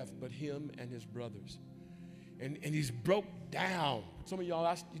room left but him and his brothers. And he's broke down. Some of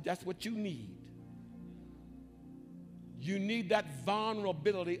y'all, that's what you need. You need that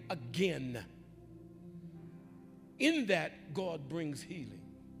vulnerability again. In that, God brings healing.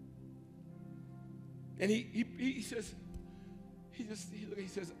 And he says,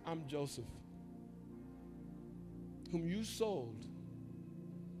 I'm Joseph, whom you sold.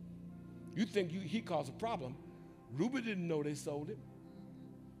 You think he caused a problem. Reuben didn't know they sold him.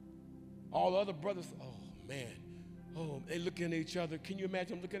 All the other brothers, oh man. Oh, they looking at each other. Can you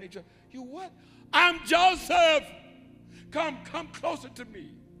imagine them looking at each other? You what? I'm Joseph. Come closer to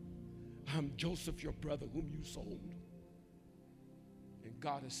me. I'm Joseph, your brother, whom you sold. And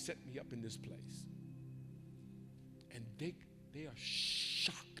God has set me up in this place. And they are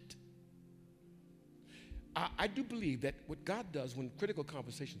shocked. I do believe that what God does when critical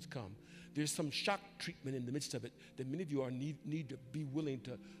conversations come, there's some shock treatment in the midst of it that many of you need to be willing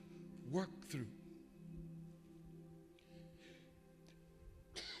to work through.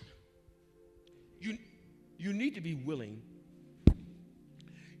 You need to be willing.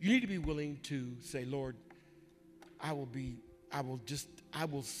 You need to be willing to say, Lord, I will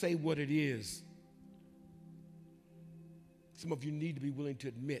say what it is. Some of you need to be willing to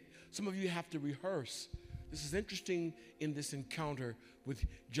admit. Some of you have to rehearse. This is interesting in this encounter with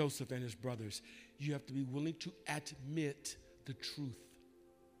Joseph and his brothers. You have to be willing to admit the truth.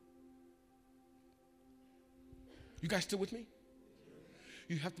 You guys still with me?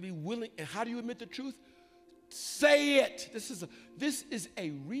 You have to be willing. And how do you admit the truth? Say it. This is a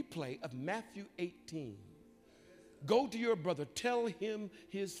replay of Matthew 18. Go to your brother. Tell him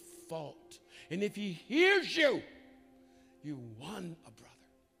his fault. And if he hears you, you won a brother.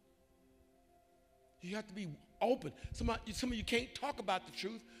 You have to be open. Some of you can't talk about the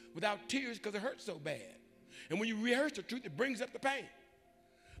truth without tears because it hurts so bad. And when you rehearse the truth, it brings up the pain.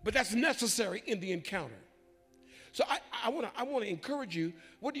 But that's necessary in the encounter. So I want to encourage you.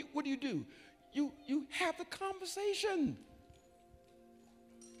 What do you do? You have the conversation.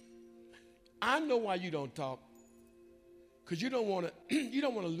 I know why you don't talk, because you don't want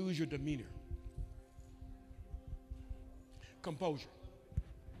to lose your demeanor, composure.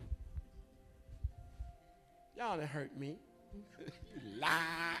 Y'all done hurt me. You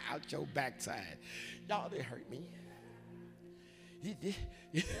lie out your backside. Y'all done hurt me.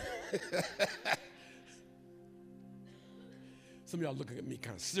 Some of y'all looking at me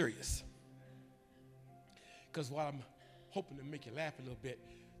kind of serious. Because while I'm hoping to make you laugh a little bit,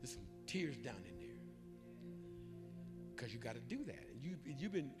 there's some tears down in there. Because you got to do that. And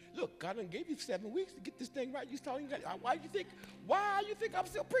you've been, look, God done gave you 7 weeks to get this thing right. You talking, why you think I'm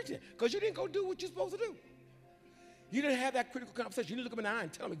still preaching? Because you didn't go do what you're supposed to do. You didn't have that critical conversation. You didn't look them in the eye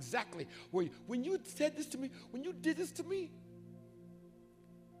and tell them exactly where when you said this to me, when you did this to me,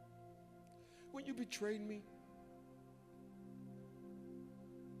 when you betrayed me,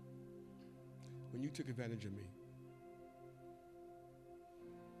 when you took advantage of me.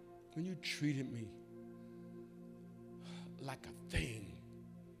 when you treated me like a thing,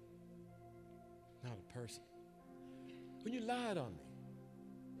 not a person, when you lied on me,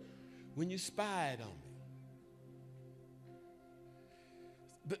 when you spied on me.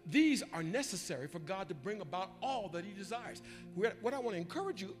 But these are necessary for God to bring about all that he desires. What I want to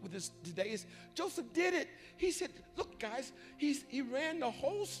encourage you with this today is Joseph did it. He said, look, guys, he ran the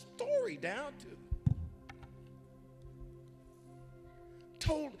whole story down to,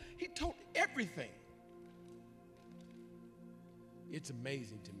 he told everything. It's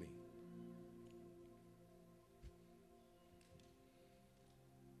amazing to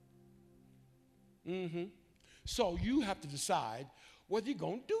me. So you have to decide whether you're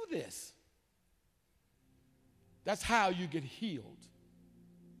going to do this. That's how you get healed.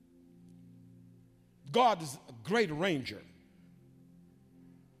 God is a great arranger.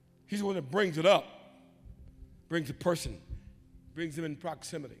 He's the one that brings it up, brings a person, brings them in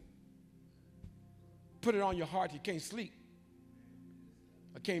proximity. Put it on your heart, you can't sleep.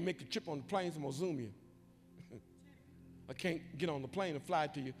 I can't make the trip on the plane, so I'm going to Zoom you. I can't get on the plane and fly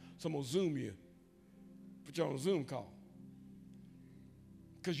to you, so I'm going to Zoom you. Put you on a Zoom call.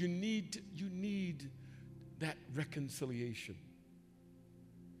 Because you need that reconciliation.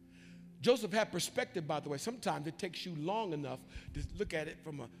 Joseph had perspective, by the way. Sometimes it takes you long enough to look at it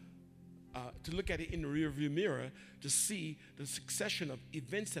in the rearview mirror to see the succession of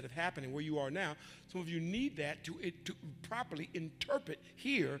events that have happened and where you are now. Some of you need that to properly interpret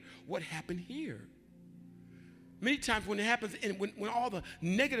here what happened here. Many times when it happens and when all the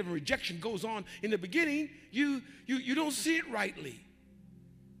negative and rejection goes on in the beginning, you don't see it rightly.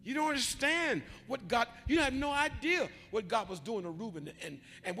 You don't understand what God, you have no idea what God was doing to Reuben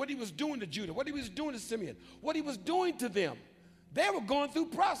and what he was doing to Judah, what he was doing to Simeon, what he was doing to them. They were going through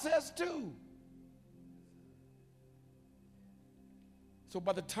process too. So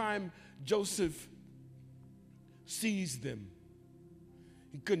by the time Joseph sees them,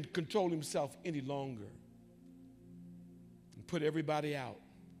 he couldn't control himself any longer and put everybody out.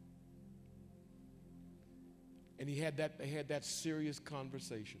 And they had that serious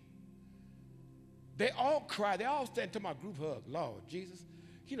conversation. They all cried. They all stand to my group hug. Lord Jesus,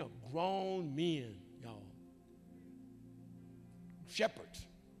 grown men, y'all. Shepherds,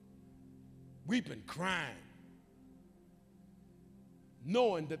 weeping, crying,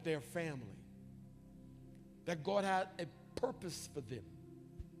 knowing that they're family, that God had a purpose for them.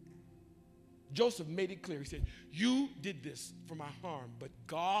 Joseph made it clear. He said, you did this for my harm, but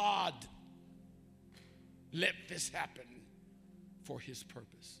God let this happen for his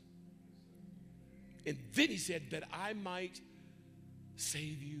purpose. And then he said that I might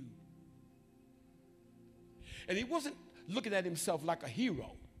save you. And he wasn't looking at himself like a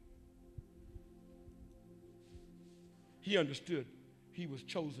hero. He understood he was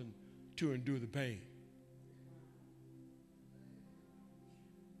chosen to endure the pain.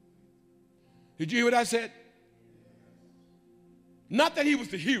 Did you hear what I said? Not that he was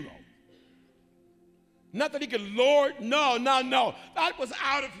the hero. Not that he could Lord, no. That was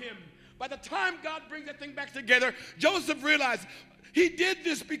out of him. By the time God brings that thing back together, Joseph realized he did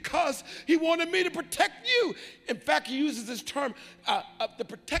this because he wanted me to protect you. In fact, he uses this term of the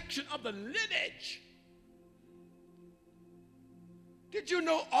protection of the lineage. Did you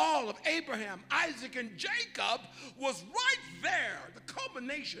know all of Abraham, Isaac, and Jacob was right there? The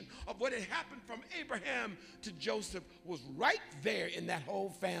culmination of what had happened from Abraham to Joseph was right there in that whole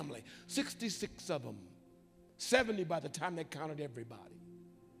family. 66 of them. 70 by the time they counted everybody.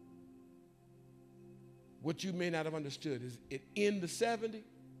 What you may not have understood is it in the 70,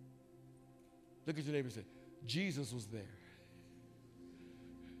 look at your neighbor and say, Jesus was there.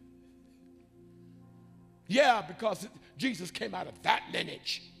 Yeah, because Jesus came out of that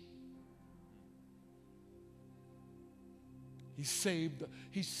lineage. He saved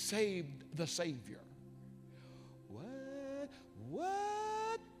the Savior.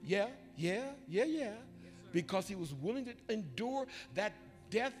 What? Yeah. Because he was willing to endure that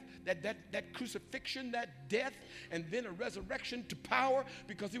death, that crucifixion, that death, and then a resurrection to power,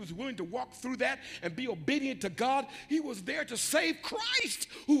 because he was willing to walk through that and be obedient to God. He was there to save Christ,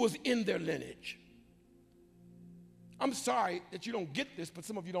 who was in their lineage. I'm sorry that you don't get this, but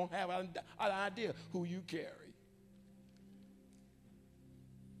some of you don't have an idea who you carry.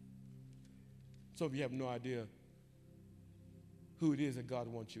 Some of you have no idea who it is that God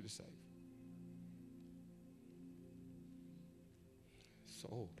wants you to save.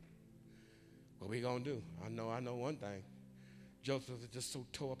 So, what we gonna do? I know one thing. Joseph is just so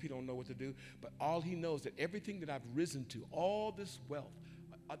tore up, he don't know what to do. But all he knows that everything that I've risen to, all this wealth,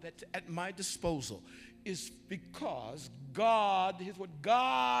 that's at my disposal is because God, here's what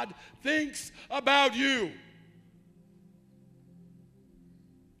God thinks about you.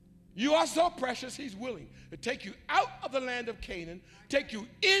 You are so precious, he's willing to take you out of the land of Canaan, take you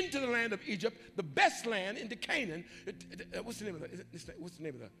into the land of Egypt, the best land into Canaan. What's the name of that? What's the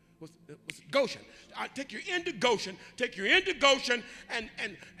name of that? Goshen. I take you into Goshen,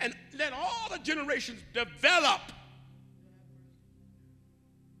 and let all the generations develop.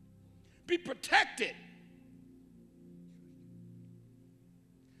 Be protected.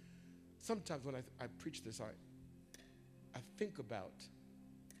 Sometimes when I preach this, I think about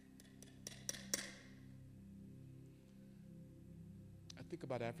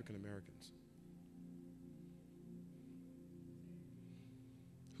African Americans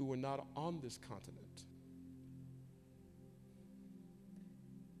who were not on this continent,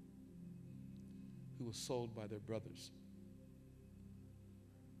 who were sold by their brothers,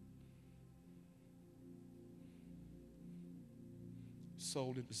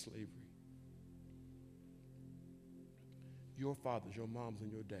 sold into slavery. Your fathers, your moms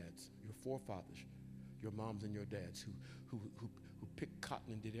and your dads, your forefathers, your moms and your dads who picked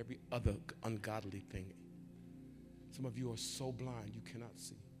cotton and did every other ungodly thing. Some of you are so blind you cannot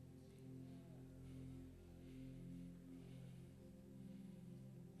see.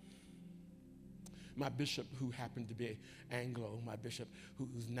 My bishop, who happened to be Anglo, my bishop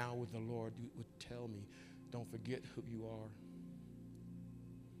who's now with the Lord, would tell me, don't forget who you are.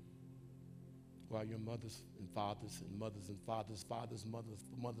 While your mothers and fathers and mothers and fathers,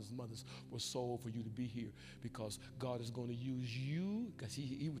 mothers were sold for you to be here, because God is going to use you, because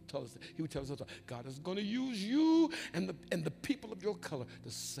he would tell us, God is going to use you and the people of your color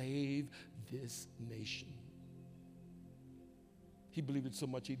to save this nation. He believed it so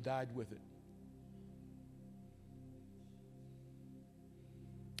much he died with it.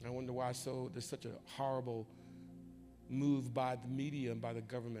 I wonder why there's such a horrible move by the media and by the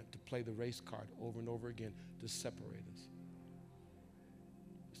government to play the race card over and over again to separate us.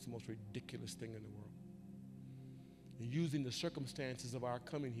 It's the most ridiculous thing in the world. And using the circumstances of our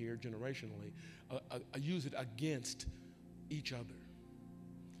coming here generationally, use it against each other.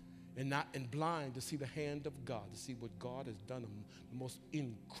 And blind to see the hand of God, to see what God has done, the most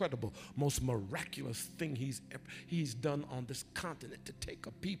incredible, most miraculous thing he's done on this continent, to take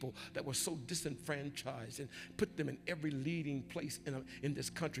a people that were so disenfranchised and put them in every leading place in this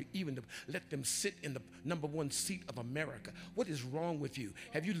country, even to let them sit in the #1 seat of America. What is wrong with you?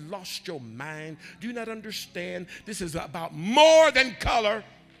 Have you lost your mind? Do you not understand? This is about more than color.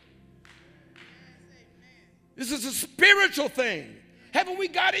 This is a spiritual thing. Haven't we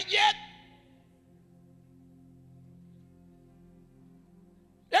got it yet?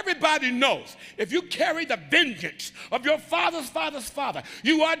 Everybody knows if you carry the vengeance of your father's father's father,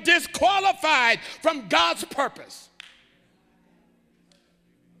 you are disqualified from God's purpose.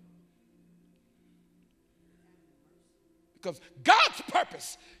 Because God's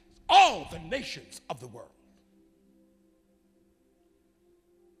purpose is all the nations of the world.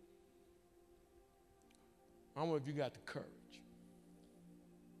 I don't know if you got the courage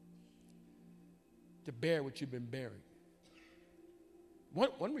to bear what you've been bearing.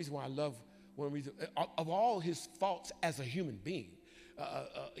 One reason why I love, of all his faults as a human being,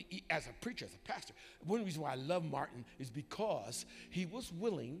 as a preacher, as a pastor, one reason why I love Martin is because he was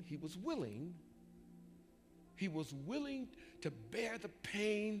willing to bear the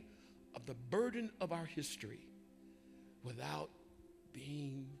pain of the burden of our history without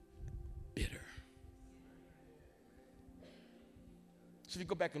being bitter. So if you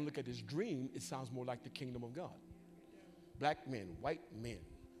go back and look at his dream, it sounds more like the kingdom of God. Black men, white men,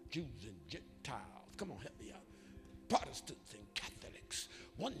 Jews and Gentiles. Come on, help me out. Protestants and Catholics.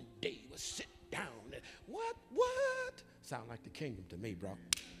 One day we'll sit down and what? Sound like the kingdom to me, bro.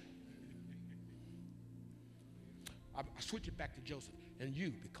 I switch it back to Joseph and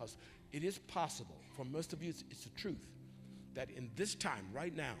you, because it is possible, for most of you it's the truth, that in this time,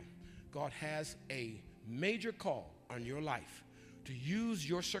 right now, God has a major call on your life to use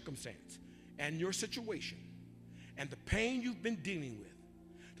your circumstance and your situation and the pain you've been dealing with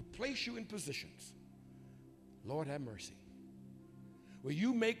to place you in positions, Lord have mercy, where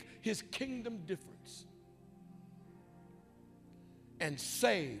you make his kingdom difference and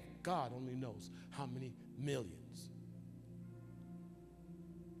save, God only knows how many millions.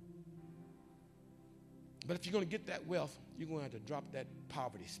 But if you're going to get that wealth, you're going to have to drop that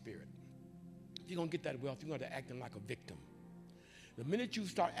poverty spirit. If you're going to get that wealth, you're going to have to act like a victim. The minute you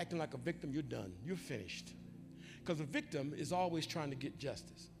start acting like a victim, you're done. You're finished. Because a victim is always trying to get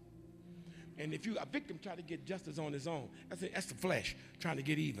justice. And if a victim try to get justice on his own, that's the flesh trying to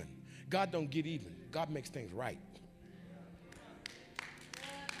get even. God don't get even. God makes things right.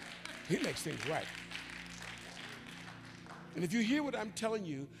 He makes things right. And if you hear what I'm telling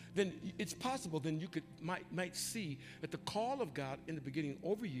you, then it's possible, then you might see that the call of God in the beginning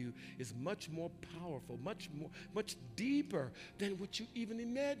over you is much more powerful, much deeper than what you even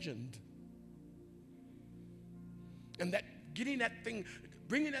imagined. And that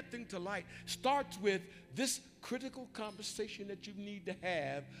bringing that thing to light starts with this critical conversation that you need to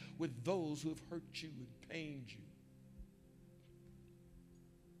have with those who have hurt you and pained you.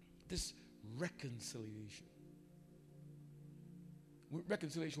 This reconciliation.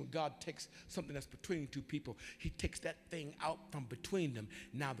 Reconciliation, when God takes something that's between two people, he takes that thing out from between them.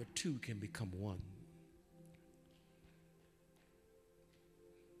 Now the two can become one.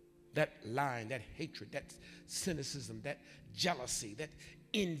 That line, that hatred, that cynicism, that jealousy, that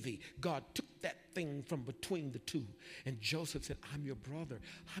envy, God took that thing from between the two. And Joseph said, I'm your brother.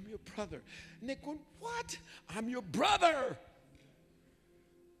 I'm your brother. And they're going, what? I'm your brother.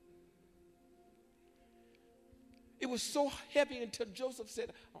 It was so heavy until Joseph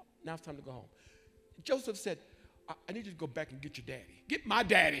said, oh, now it's time to go home. Joseph said, I need you to go back and get your daddy. Get my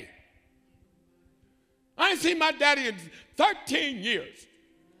daddy. I ain't seen my daddy in 13 years.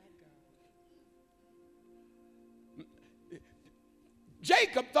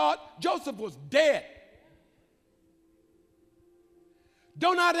 Jacob thought Joseph was dead.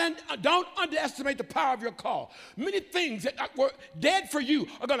 Don't underestimate the power of your call. Many things that were dead for you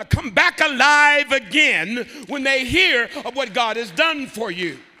are going to come back alive again when they hear of what God has done for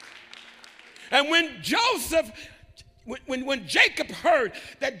you. And when Jacob heard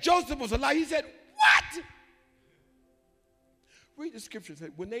that Joseph was alive, he said, what? Read the scripture. It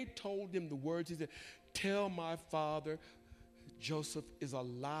said, when they told him the words, he said, tell my father Joseph is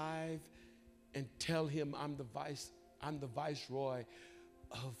alive and tell him I'm the viceroy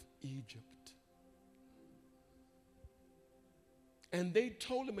of Egypt. And they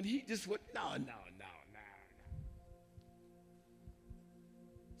told him, and he just went, no.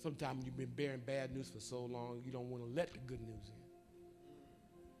 Sometimes you've been bearing bad news for so long, you don't want to let the good news in.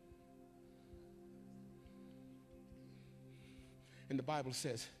 And the Bible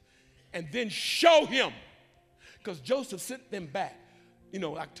says, and then show him. Because Joseph sent them back. You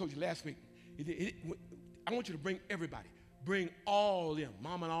know, I told you last week, I want you to bring everybody. Bring all them,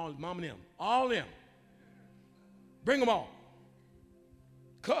 mom and them, all them. Bring them all.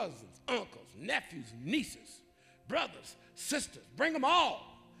 Cousins, uncles, nephews, nieces, brothers, sisters. Bring them all.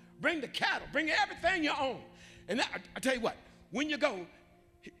 Bring the cattle. Bring everything you own. And I tell you what, when you go,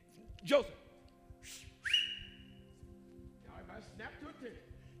 Joseph, everybody snap to attention.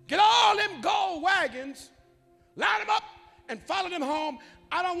 Get all them gold wagons, line them up, and follow them home.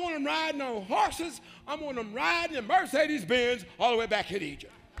 I don't want them riding on horses. I want them riding in Mercedes-Benz all the way back to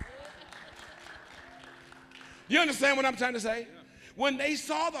Egypt. You understand what I'm trying to say? Yeah. When they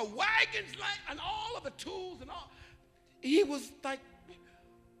saw the wagons and all of the tools and all, he was like,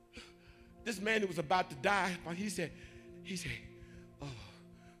 this man who was about to die, he said,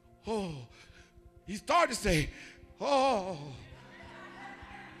 oh. He started to say, oh.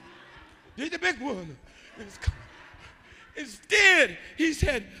 He's the big one. Instead, he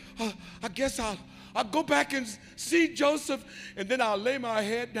said, I guess I'll go back and see Joseph, and then I'll lay my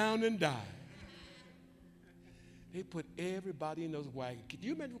head down and die. They put everybody in those wagons. Can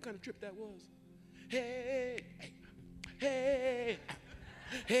you imagine what kind of trip that was? Hey.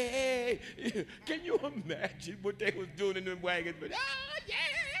 Can you imagine what they was doing in them wagons? But, yeah.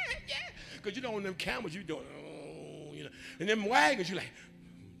 Because you know, on them camels, you doing, and them wagons, you like,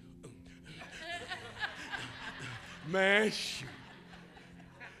 man, shoot.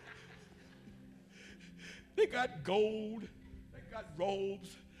 They got gold. They got robes.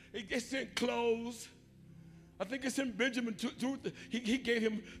 They sent clothes. I think it's in Benjamin. He gave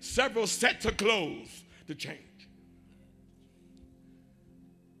him several sets of clothes to change.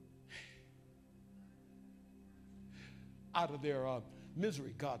 Out of their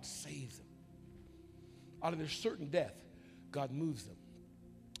misery, God saves them. Out of their certain death, God moves them.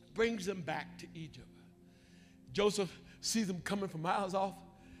 Brings them back to Egypt. Joseph sees them coming from miles off.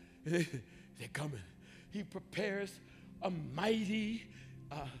 They're coming. He prepares a mighty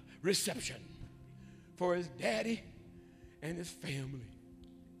reception for his daddy and his family.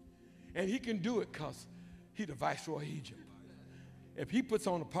 And he can do it because he's the viceroy of Egypt. If he puts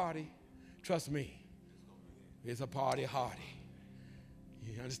on a party, trust me, it's a party hardy.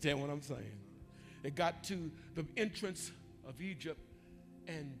 You understand what I'm saying? It got to the entrance of Egypt,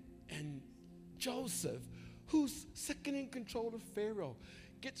 and Joseph, who's second in control of Pharaoh,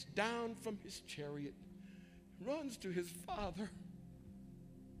 gets down from his chariot, runs to his father.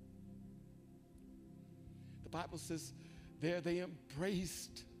 The Bible says there they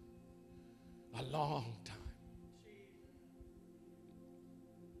embraced a long time.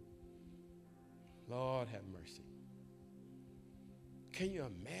 Lord have mercy. Can you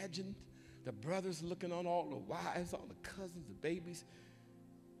imagine the brothers looking on all the wives, all the cousins, the babies?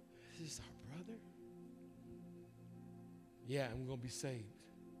 This is our brother? Yeah, and we're going to be saved.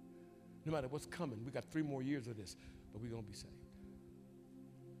 No matter what's coming, we got 3 more years of this, but we're going to be saved.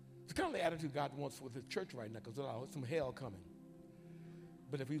 It's kind of the attitude God wants for the church right now, because there's some hell coming.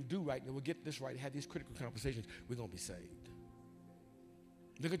 But if we do right, and we'll get this right, have these critical conversations, we're going to be saved.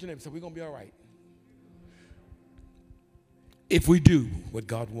 Look at your neighbor and say, we're going to be all right. If we do what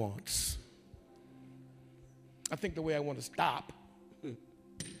God wants. I think the way I want to stop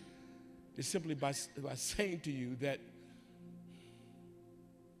is simply by saying to you that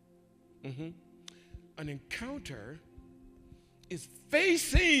an encounter is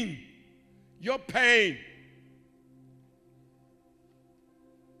facing your pain,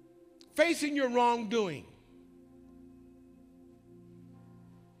 facing your wrongdoing.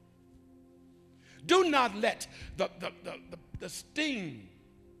 Do not let the sting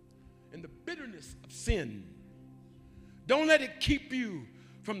and the bitterness of sin, don't let it keep you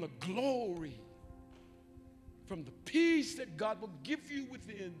from the glory, from the peace that God will give you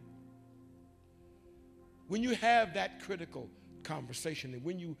within. When you have that critical conversation and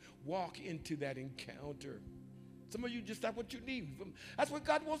when you walk into that encounter, some of you just that's what you need. That's what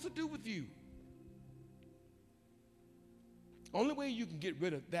God wants to do with you. Only way you can get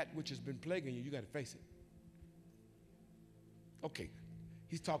rid of that which has been plaguing you, you got to face it. Okay,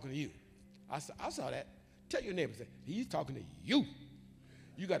 he's talking to you. I saw that. Tell your neighbor, say, he's talking to you.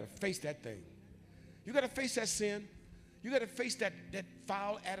 You got to face that thing. You got to face that sin. You got to face that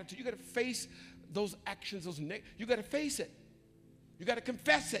foul attitude. You got to face those actions, you got to face it. You got to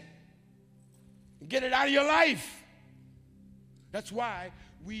confess it. And get it out of your life. That's why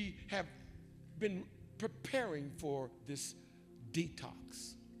we have been preparing for this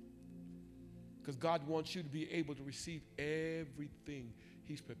detox. Because God wants you to be able to receive everything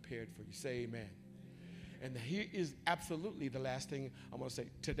he's prepared for you. Say amen. And here is absolutely the last thing I'm going to say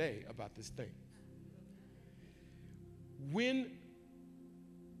today about this thing. When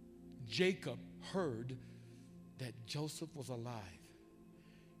Jacob heard that Joseph was alive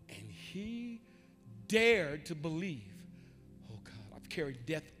and he dared to believe, oh God, I've carried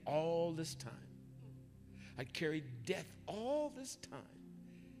death all this time. I carried death all this time,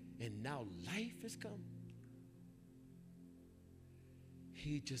 and now life has come.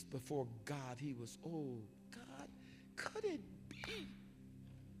 He just before God, he was, oh God, could it be?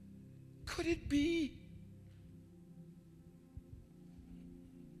 Could it be?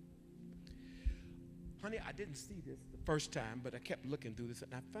 Honey, I didn't see this the first time, but I kept looking through this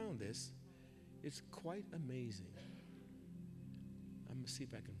and I found this. It's quite amazing. I'm going to see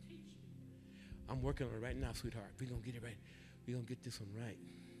if I can. I'm working on it right now, sweetheart. We're going to get it right. We're going to get this one right.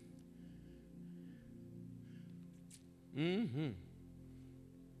 Mm-hmm.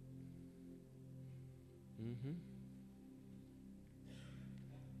 Mm-hmm.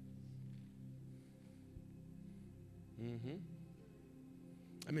 Mm-hmm.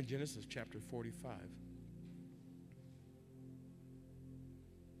 I'm in Genesis chapter 45.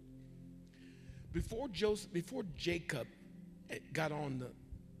 Before Jacob got on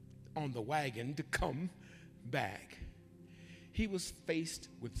the wagon to come back, he was faced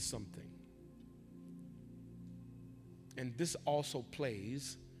with something. And this also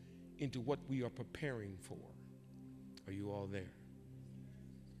plays into what we are preparing for. Are you all there?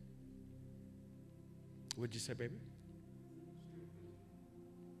 What'd you say, baby?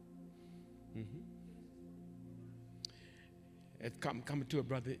 Mm-hmm. It's coming to a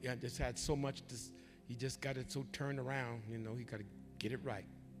brother. I just had so much. He just got it so turned around. You know, he got to get it right.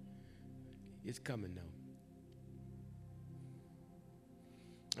 It's coming now.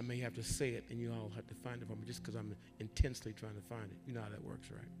 I may have to say it, and you all have to find it for me, just because I'm intensely trying to find it. You know how that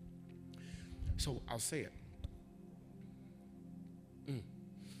works, right? So I'll say it.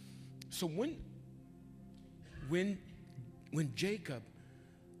 So when Jacob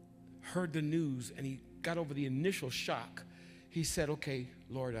heard the news and he got over the initial shock, he said, okay,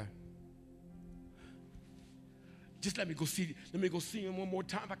 Lord, just let me go see him one more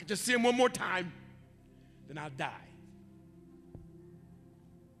time. If I can just see him one more time, then I'll die.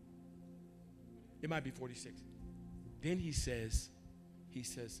 It might be 46. Then he says,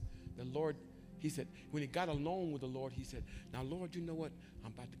 the Lord, he said, when he got alone with the Lord, he said, now, Lord, you know what?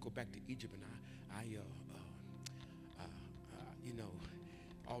 I'm about to go back to Egypt, and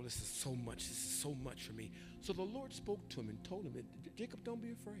Oh, this is so much. This is so much for me. So the Lord spoke to him and told him, Jacob, don't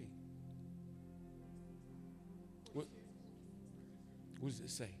be afraid. What does it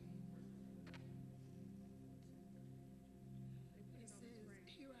say? It says,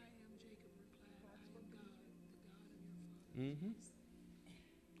 "Here I am," Jacob replied, "I am God, the God of your father." Mm-hmm.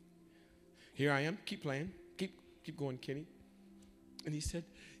 Here I am. Keep playing. Keep going, Kenny. And he said,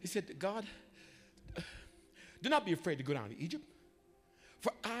 God, do not be afraid to go down to Egypt,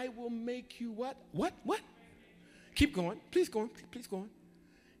 for I will make you what? What? Keep going. Please go on. Please go on.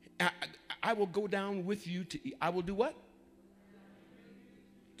 I will go down with you to I will do what?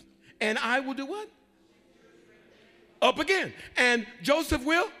 And I will do what? Up again. And Joseph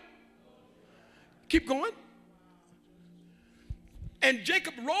will? Keep going. And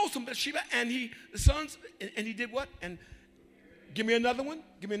Jacob rose from Bathsheba, and the sons, and he did what? And give me another one.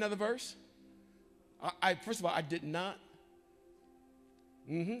 Give me another verse. First of all, I did not.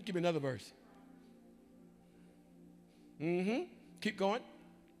 Give me another verse. Keep going.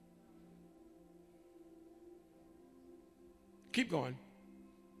 Keep going.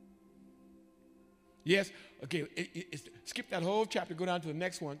 Yes. Okay. Skip that whole chapter. Go down to the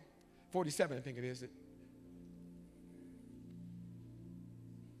next one. 47, I think it is.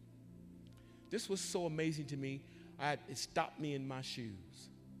 This was so amazing to me. It stopped me in my shoes.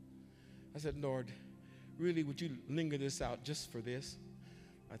 I said, Lord, really, would you linger this out just for this?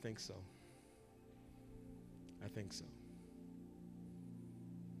 I think so. I think so.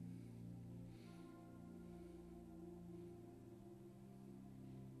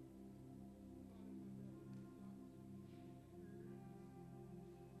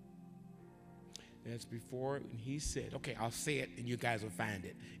 That's before, and he said, okay, I'll say it and you guys will find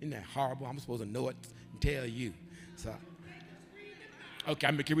it. Isn't that horrible? I'm supposed to know it and tell you. So, okay,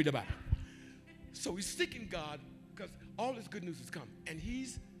 I'm going to read the Bible. So he's seeking God because all this good news has come. And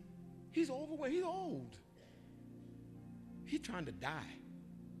he's overweight. He's old. He's trying to die.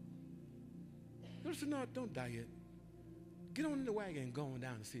 God said, no, don't die yet. Get on in the wagon and go on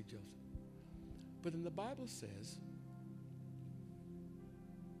down and see Joseph. But then the Bible says,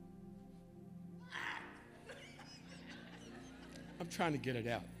 I'm trying to get it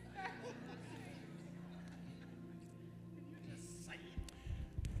out.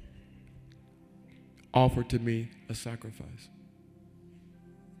 Offer to me a sacrifice.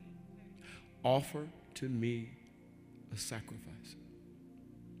 Offer to me a sacrifice.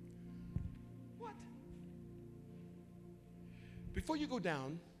 What? Before you go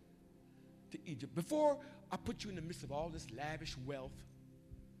down to Egypt, before I put you in the midst of all this lavish wealth,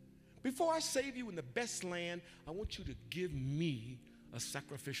 before I save you in the best land, I want you to give me a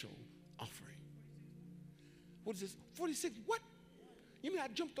sacrificial offering. What is this? 46. What? You mean I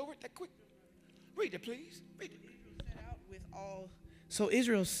jumped over it that quick? Read it, please. Read it. So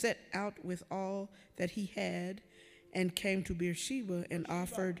Israel set out with all that he had and came to Beersheba and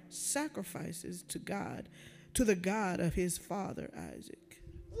offered sacrifices to God, to the God of his father Isaac.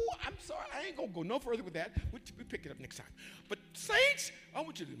 Oh, I'm sorry. I ain't going to go no further with that. We'll pick it up next time. But saints, I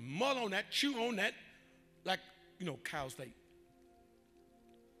want you to mull on that, chew on that, like, cows, they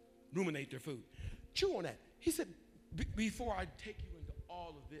ruminate their food. Chew on that. He said, before I take you into all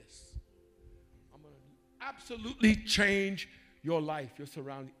of this, I'm going to absolutely change your life, your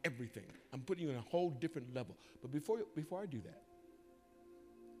surrounding, everything. I'm putting you in a whole different level. But before I do that,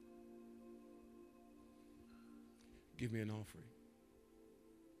 give me an offering.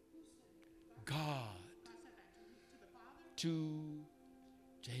 God to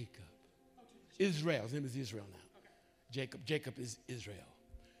Jacob. Israel. His name is Israel now. Jacob is Israel.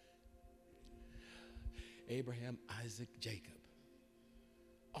 Abraham, Isaac, Jacob.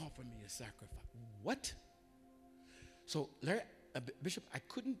 Offer me a sacrifice. What? So, Bishop, I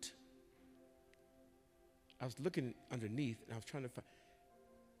was looking underneath and I was trying to find.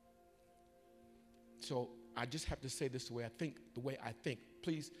 So I just have to say this the way I think.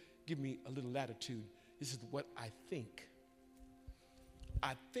 Please give me a little latitude. This is what I think.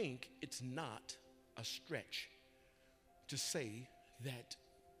 I think it's not a stretch to say that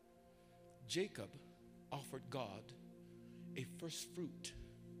Jacob offered God a first fruit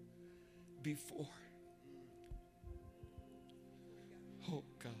before. Oh,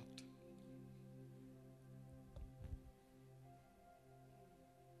 God.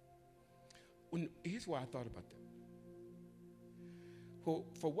 Here's why I thought about that.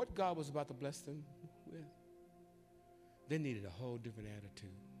 For what God was about to bless them with, they needed a whole different attitude.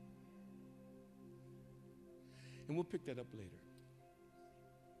 And we'll pick that up later.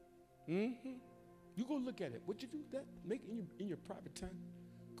 You go look at it. What you do that? Make in your private time.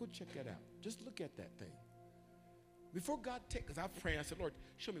 Go check that out. Just look at that thing. Before God takes, because I was praying, I said, Lord,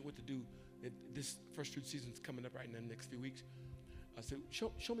 show me what to do. This first fruit season is coming up right in the next few weeks. I said,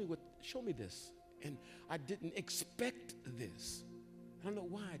 show me this. And I didn't expect this. I don't know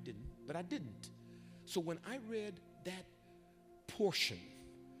why I didn't, but I didn't. So when I read that portion,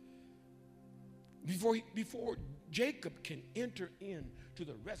 before Jacob can enter into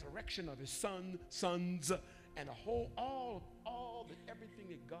the resurrection of his sons, and everything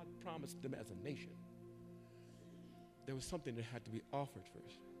that God promised them as a nation, there was something that had to be offered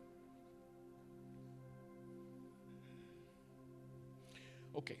first.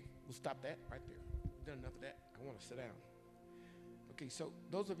 Okay, we'll stop that right there. We've done enough of that. I want to sit down. Okay, so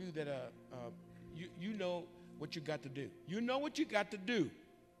those of you that you know what you got to do. You know what you got to do.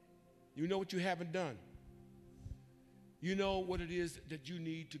 You know what you haven't done. You know what it is that you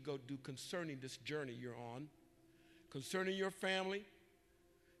need to go do concerning this journey you're on, concerning your family,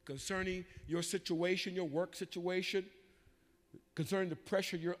 concerning your situation, your work situation, concerning the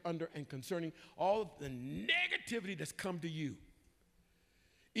pressure you're under, and concerning all of the negativity that's come to you.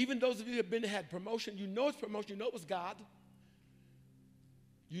 Even those of you who have had promotion, you know it's promotion, you know it was God.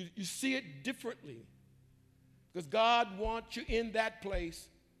 You see it differently because God wants you in that place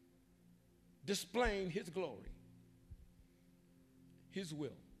displaying his glory, his will.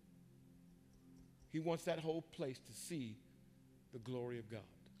 He wants that whole place to see the glory of God.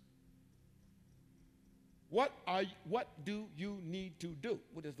 What do you need to do?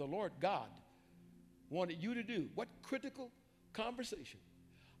 What does the Lord God wanted you to do? What critical conversation?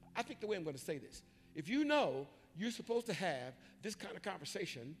 I think the way I'm going to say this, if you know you're supposed to have this kind of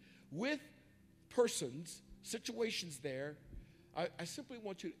conversation with persons, situations there, I simply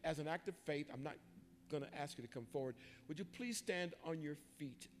want you, as an act of faith, I'm not going to ask you to come forward. Would you please stand on your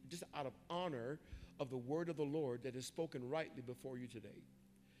feet, just out of honor of the word of the Lord that is spoken rightly before you today?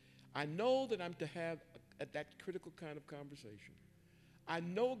 I know that I'm to have that critical kind of conversation. I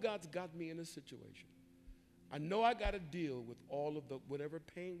know God's got me in a situation. I know I got to deal with all of the whatever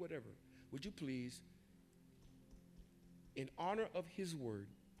pain, whatever. Would you please, in honor of his word,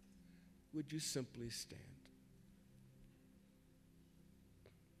 would you simply stand?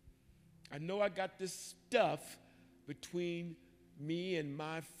 I know I got this stuff between me and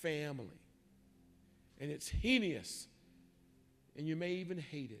my family, and it's heinous, and you may even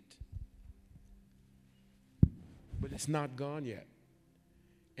hate it, but it's not gone yet,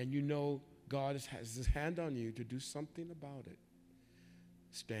 and you know God has his hand on you to do something about it.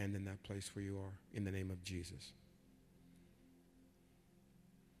 Stand in that place where you are in the name of Jesus.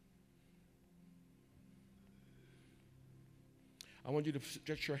 I want you to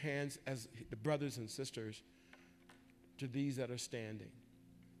stretch your hands as the brothers and sisters to these that are standing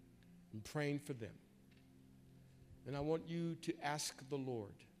and praying for them. And I want you to ask the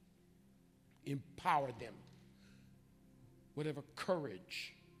Lord, empower them, whatever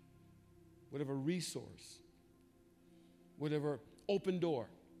courage, whatever resource, whatever open door,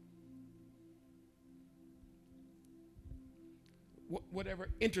 whatever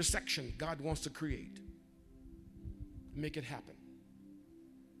intersection God wants to create, make it happen.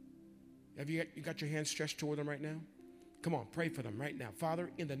 Have you got your hands stretched toward them right now? Come on, pray for them right now.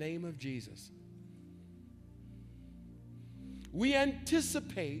 Father, in the name of Jesus, we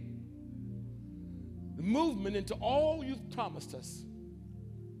anticipate the movement into all you've promised us.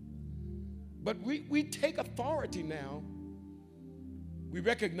 But we take authority now. We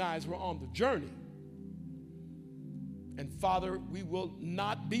recognize we're on the journey. And Father, we will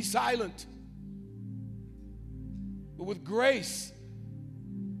not be silent. But with grace,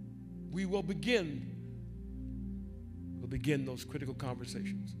 we will begin those critical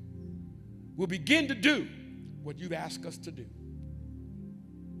conversations. We'll begin to do what you've asked us to do.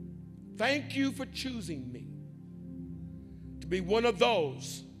 Thank you for choosing me to be one of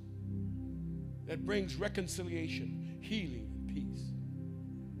those that brings reconciliation, healing, and peace.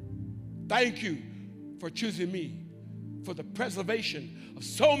 Thank you for choosing me for the preservation of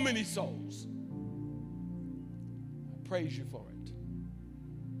so many souls. I praise you for it.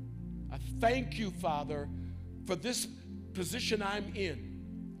 I thank you, Father, for this position I'm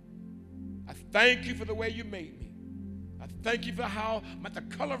in. I thank you for the way you made me. I thank you for the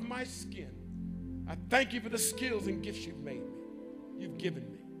color of my skin. I thank you for the skills and gifts you've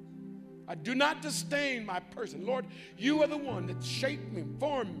given me. I do not disdain my person. Lord, you are the one that shaped me,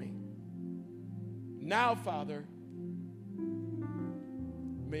 formed me. Now, Father,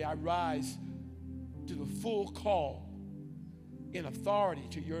 may I rise to the full call in authority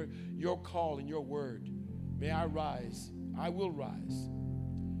to your call and your word. May I rise. I will rise,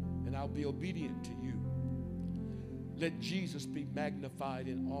 and I'll be obedient to you. Let Jesus be magnified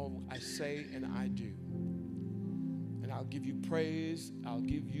in all I say and I do. and I'll give you praise. I'll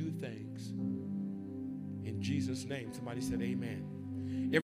give you thanks. In Jesus' name. Somebody said amen.